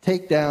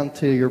 Take down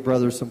to your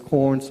brothers some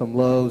corn, some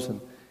loaves,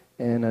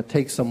 and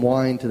take some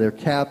wine to their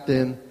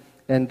captain,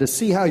 and to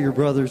see how your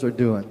brothers are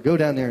doing. Go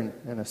down there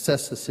and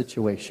assess the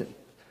situation.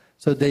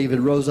 So David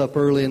rose up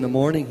early in the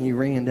morning. He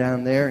ran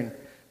down there and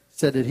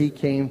said that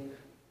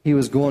he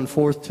was going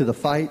forth to the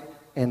fight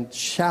and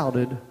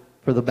shouted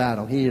for the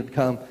battle. He had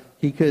come.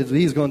 He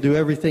was going to do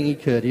everything he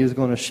could. He was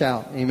going to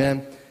shout.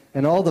 Amen.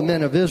 And all the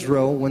men of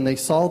Israel, when they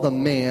saw the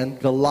man,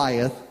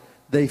 Goliath,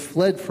 they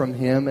fled from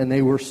him, and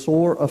they were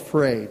sore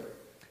afraid.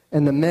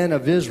 And the men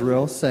of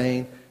Israel,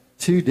 saying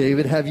to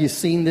David, Have you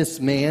seen this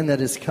man that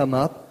has come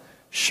up?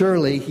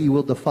 Surely he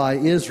will defy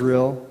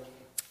Israel.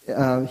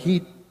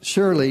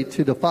 Surely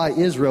to defy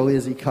Israel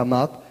is he come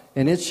up.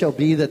 And it shall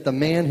be that the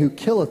man who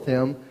killeth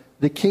him,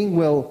 the king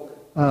will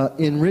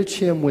enrich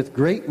him with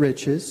great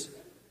riches,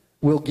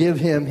 will give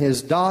him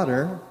his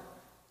daughter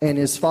and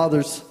his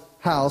father's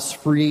house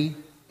free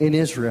in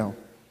Israel.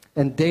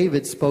 And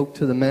David spoke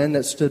to the men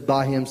that stood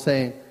by him,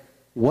 saying,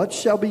 What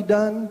shall be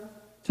done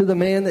to the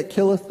man that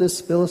killeth this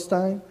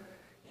Philistine?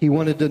 He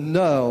wanted to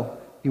know,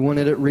 he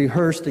wanted it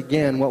rehearsed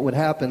again what would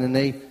happen. And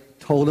they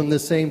told him the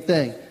same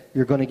thing.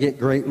 You're going to get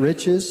great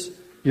riches.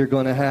 You're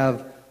going to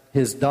have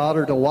his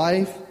daughter to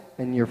wife.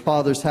 And your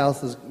father's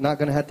house is not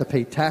going to have to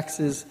pay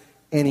taxes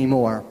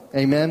anymore.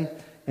 Amen?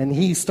 And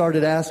he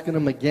started asking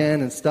him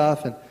again and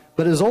stuff.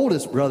 But his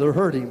oldest brother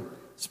heard him,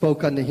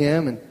 spoke unto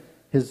him, and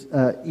his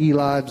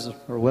Eliab's,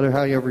 or whatever,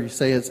 however you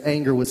say, his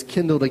anger was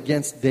kindled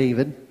against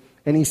David.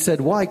 And he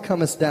said, Why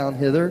comest down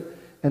hither?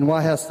 And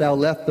why hast thou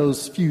left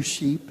those few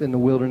sheep in the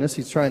wilderness?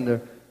 He's trying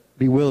to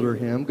bewilder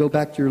him. Go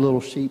back to your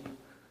little sheep.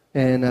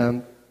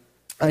 And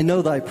I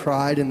know thy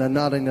pride and the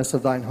naughtiness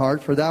of thine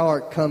heart, for thou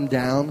art come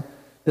down,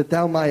 that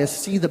thou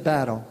mightest see the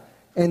battle.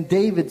 And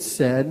David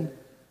said,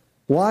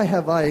 what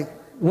have I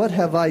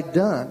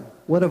done?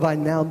 What have I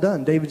now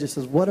done? David just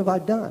says, what have I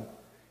done?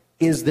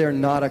 Is there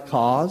not a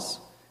cause?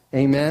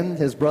 Amen.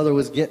 His brother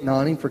was getting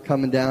on him for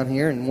coming down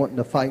here and wanting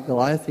to fight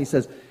Goliath. He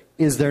says,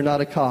 is there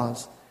not a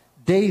cause?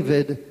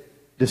 David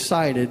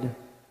decided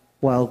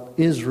while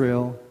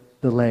Israel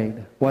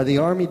delayed. While the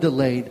army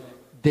delayed,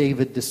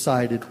 David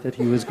decided that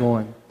he was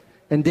going.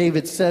 And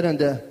David said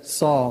unto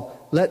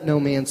Saul, Let no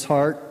man's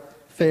heart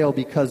fail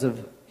because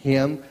of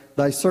him.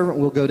 Thy servant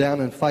will go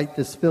down and fight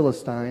this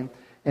Philistine.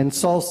 And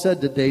Saul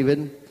said to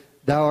David,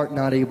 Thou art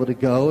not able to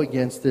go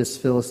against this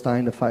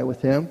Philistine to fight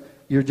with him.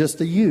 You're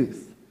just a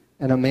youth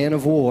and a man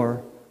of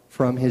war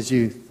from his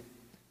youth.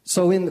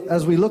 So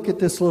as we look at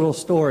this little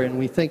story and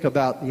we think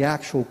about the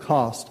actual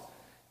cost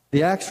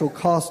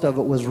of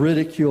it was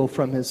ridicule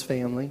from his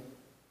family.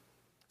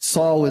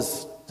 Saul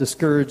was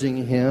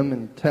discouraging him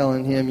and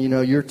telling him,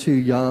 you're too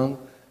young.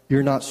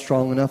 You're not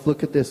strong enough.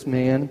 Look at this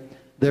man.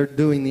 They're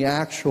doing the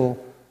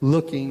actual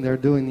looking. They're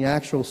doing the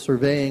actual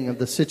surveying of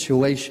the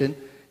situation.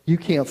 You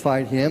can't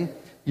fight him.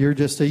 You're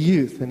just a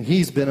youth. And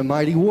he's been a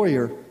mighty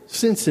warrior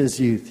since his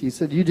youth. He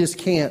said, you just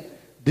can't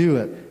do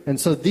it. And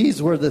so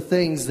these were the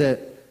things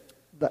that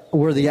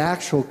were the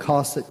actual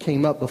costs that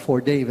came up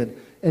before David.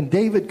 And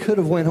David could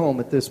have went home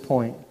at this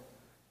point.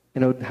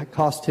 It would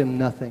cost him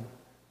nothing.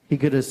 He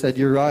could have said,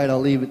 you're right, I'll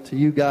leave it to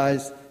you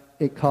guys.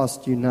 It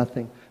cost you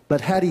nothing.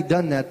 But had he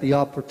done that, the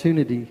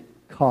opportunity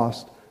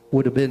cost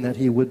would have been that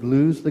he would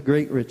lose the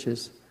great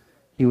riches.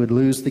 He would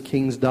lose the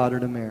king's daughter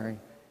to marry.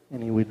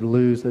 And he would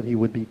lose that he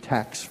would be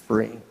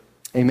tax-free.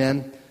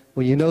 Amen?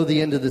 Well, you know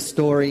the end of the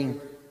story.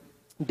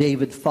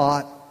 David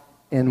fought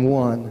and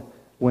won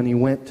when he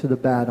went to the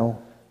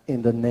battle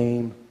in the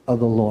name of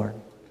the Lord.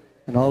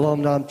 And all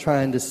I'm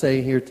trying to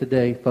say here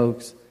today,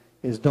 folks,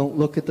 is don't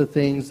look at the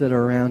things that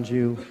are around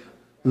you.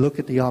 Look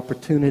at the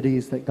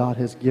opportunities that God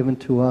has given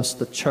to us,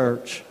 the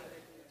church.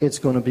 It's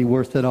going to be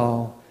worth it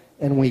all.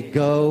 And we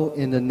go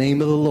in the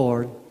name of the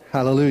Lord.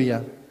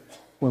 Hallelujah.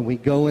 When we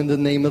go in the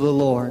name of the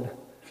Lord,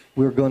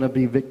 we're going to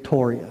be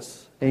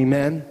victorious.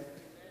 Amen.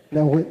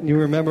 Now, you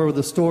remember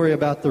the story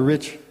about the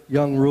rich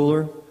young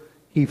ruler?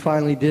 He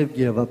finally did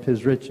give up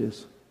his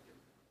riches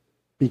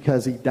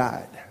because he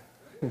died.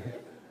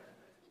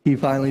 He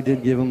finally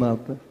did give them up.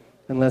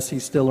 Unless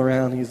he's still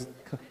around, he's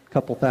a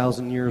couple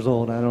thousand years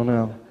old, I don't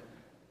know.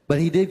 But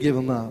he did give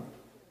them up.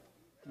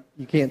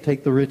 You can't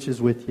take the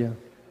riches with you.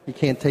 You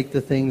can't take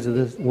the things of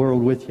this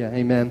world with you.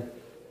 Amen.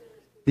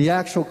 The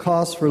actual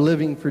cost for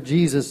living for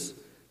Jesus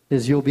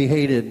is you'll be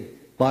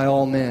hated by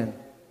all men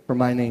for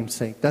my name's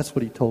sake. That's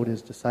what he told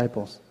his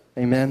disciples.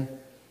 Amen.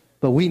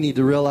 But we need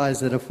to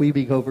realize that if we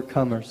be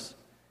overcomers,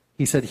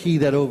 he said, he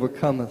that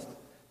overcometh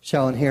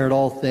shall inherit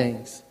all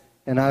things,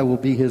 and I will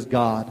be his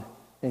God,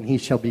 and he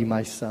shall be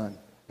my son.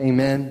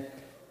 Amen.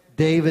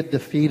 David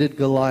defeated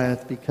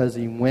Goliath because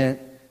he went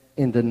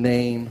in the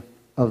name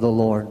of the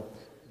Lord.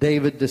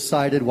 David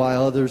decided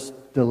while others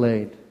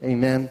delayed.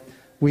 Amen.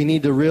 We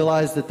need to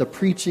realize that the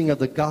preaching of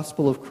the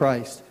gospel of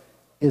Christ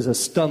is a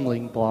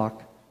stumbling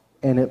block,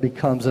 and it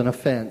becomes an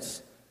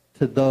offense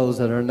to those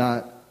that are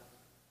not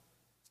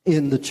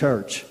in the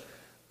church.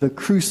 The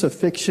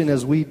crucifixion,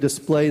 as we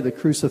display the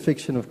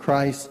crucifixion of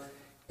Christ,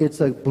 it's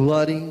a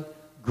bloody,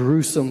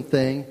 gruesome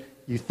thing.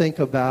 You think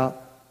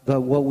about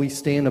what we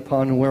stand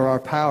upon and where our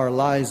power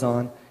lies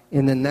on.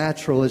 In the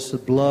natural, it's the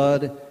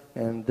blood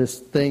and this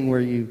thing where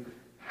you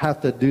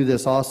have to do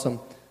this awesome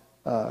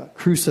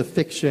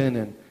crucifixion.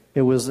 And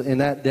it was in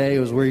that day, it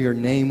was where your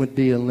name would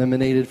be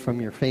eliminated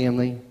from your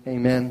family.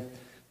 Amen.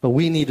 But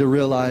we need to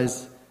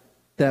realize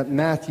that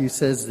Matthew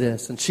says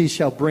this, and she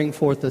shall bring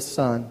forth a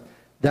son.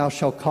 Thou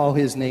shalt call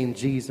his name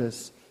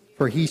Jesus,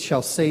 for he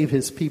shall save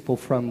his people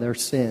from their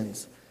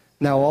sins.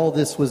 Now all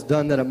this was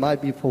done that it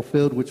might be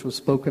fulfilled, which was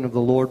spoken of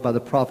the Lord by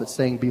the prophet,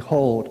 saying,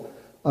 Behold,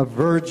 a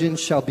virgin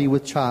shall be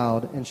with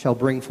child, and shall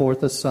bring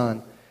forth a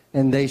son,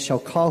 and they shall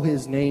call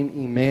his name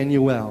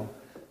Emmanuel,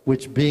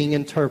 which being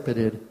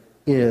interpreted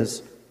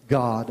is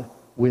God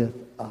with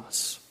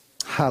us.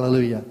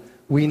 Hallelujah.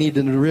 We need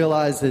to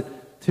realize that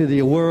to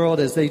the world,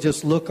 as they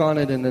just look on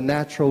it in the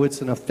natural,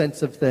 it's an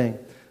offensive thing.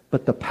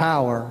 But the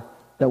power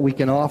that we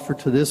can offer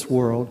to this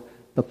world,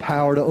 the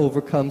power to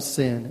overcome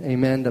sin,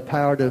 amen, the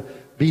power to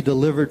be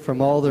delivered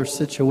from all their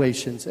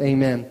situations,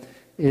 amen,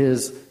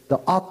 is the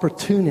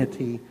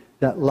opportunity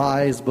that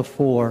lies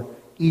before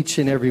each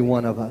and every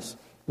one of us.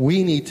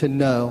 We need to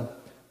know,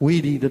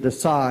 we need to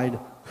decide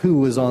who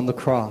was on the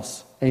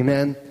cross,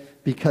 amen,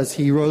 because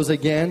he rose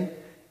again,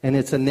 and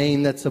it's a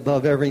name that's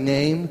above every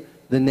name,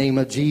 the name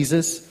of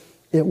Jesus.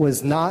 It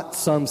was not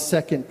some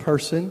second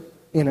person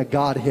in a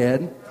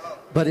Godhead,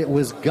 but it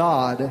was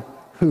God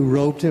who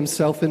robed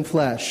himself in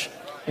flesh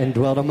and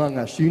dwelt among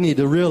us. You need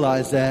to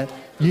realize that.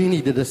 You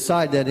need to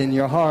decide that in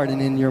your heart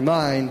and in your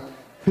mind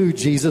who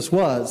Jesus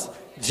was.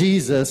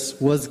 Jesus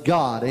was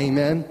God.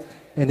 Amen.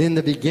 And in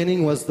the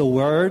beginning was the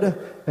Word,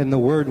 and the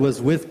Word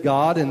was with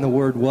God, and the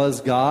Word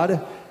was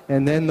God.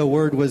 And then the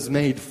Word was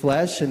made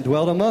flesh and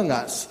dwelt among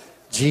us.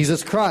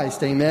 Jesus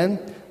Christ. Amen.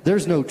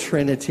 There's no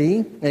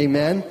Trinity.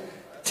 Amen.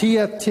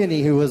 T.F.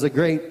 Tinney, who was a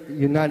great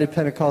United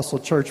Pentecostal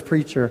Church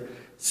preacher,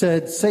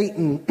 said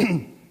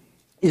Satan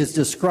is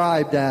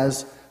described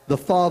as the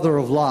father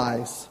of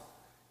lies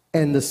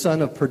and the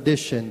son of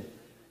perdition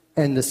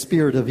and the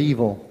spirit of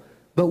evil.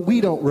 But we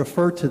don't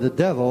refer to the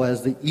devil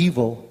as the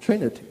evil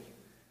Trinity.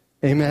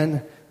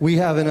 Amen. We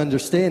have an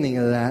understanding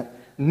of that.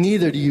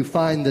 Neither do you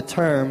find the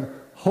term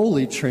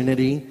Holy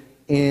Trinity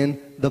in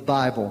the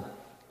Bible.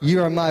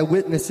 You are my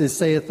witnesses,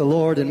 saith the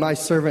Lord, and my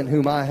servant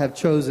whom I have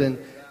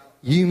chosen.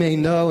 You may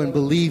know and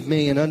believe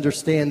me and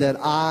understand that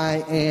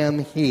I am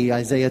he.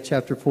 Isaiah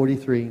chapter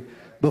 43.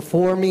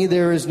 Before me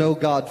there is no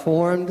God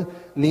formed,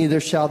 neither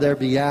shall there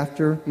be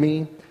after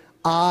me.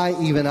 I,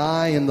 even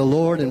I, am the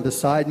Lord, and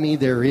beside me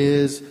there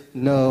is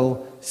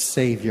no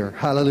Savior.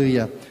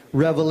 Hallelujah.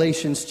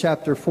 Revelations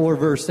chapter 4,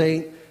 verse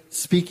 8,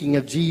 speaking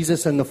of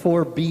Jesus, and the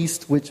four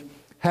beasts which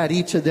had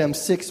each of them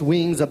 6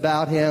 wings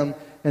about him,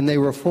 and they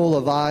were full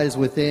of eyes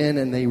within,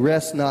 and they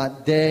rest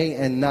not day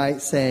and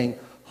night, saying,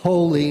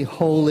 Holy,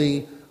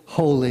 holy,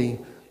 holy,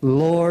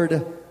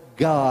 Lord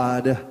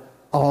God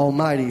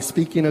Almighty.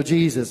 Speaking of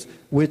Jesus,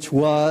 which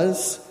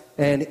was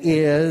and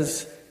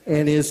is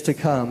to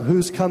come.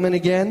 Who's coming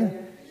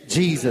again?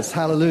 Jesus.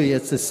 Hallelujah.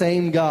 It's the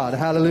same God.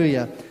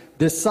 Hallelujah.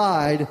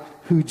 Decide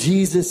who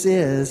Jesus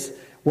is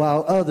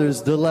while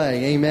others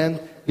delay. Amen.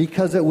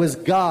 Because it was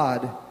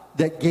God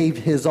that gave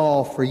his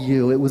all for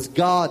you. It was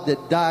God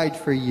that died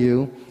for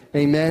you.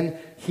 Amen.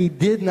 He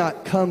did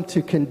not come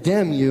to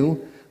condemn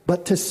you,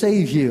 but to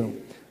save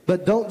you.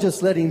 But don't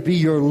just let him be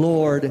your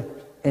Lord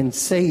and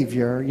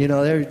Savior. You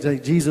know,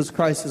 Jesus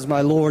Christ is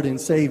my Lord and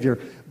Savior.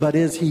 But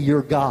is he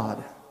your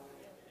God?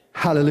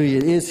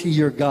 Hallelujah. Is he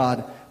your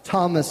God?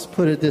 Thomas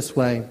put it this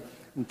way.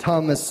 And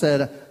Thomas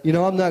said,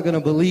 I'm not going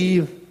to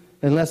believe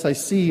unless I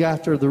see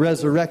after the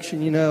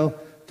resurrection.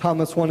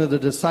 Thomas, one of the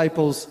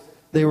disciples,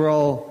 they were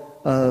all,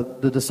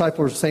 the disciples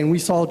were saying, we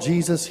saw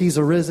Jesus. He's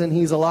arisen.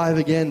 He's alive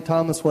again.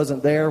 Thomas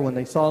wasn't there when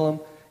they saw him.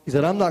 He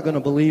said, I'm not going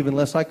to believe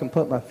unless I can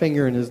put my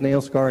finger in his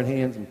nail-scarred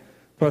hands and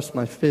thrust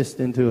my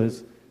fist into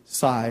his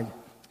side.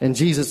 And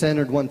Jesus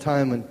entered one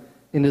time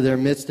into their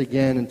midst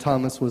again, and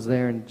Thomas was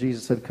there, and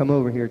Jesus said, come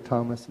over here,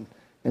 Thomas,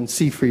 and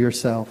see for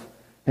yourself.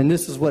 And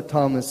this is what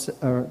Thomas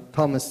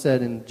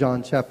said in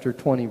John chapter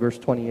 20, verse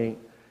 28.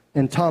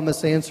 And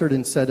Thomas answered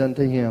and said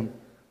unto him,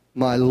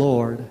 my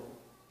Lord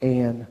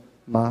and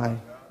my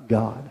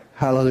God.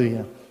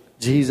 Hallelujah.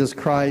 Jesus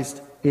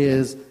Christ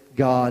is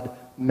God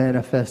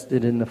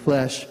manifested in the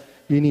flesh.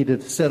 You need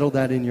to settle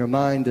that in your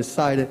mind,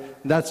 decide it.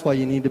 That's why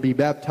you need to be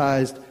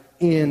baptized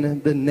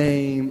in the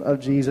name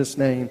of Jesus'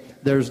 name.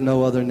 There's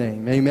no other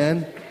name.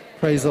 Amen.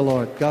 Praise the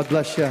Lord. God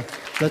bless you.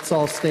 Let's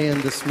all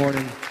stand this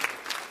morning.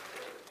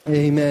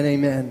 Amen.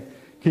 Amen.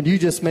 Can you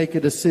just make a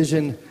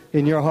decision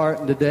in your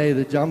heart today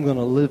that I'm going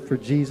to live for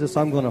Jesus?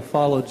 I'm going to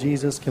follow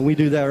Jesus. Can we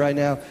do that right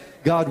now?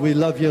 God, we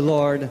love you,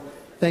 Lord.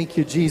 Thank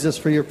you, Jesus,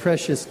 for your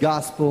precious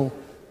gospel.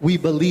 We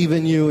believe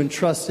in you and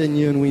trust in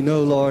you, and we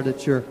know, Lord,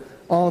 that you're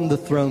on the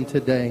throne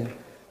today.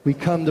 We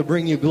come to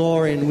bring you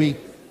glory, and we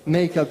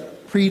make a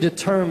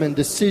predetermined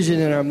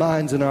decision in our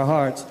minds and our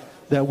hearts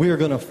that we're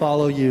going to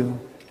follow you.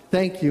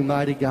 Thank you,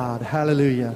 mighty God. Hallelujah.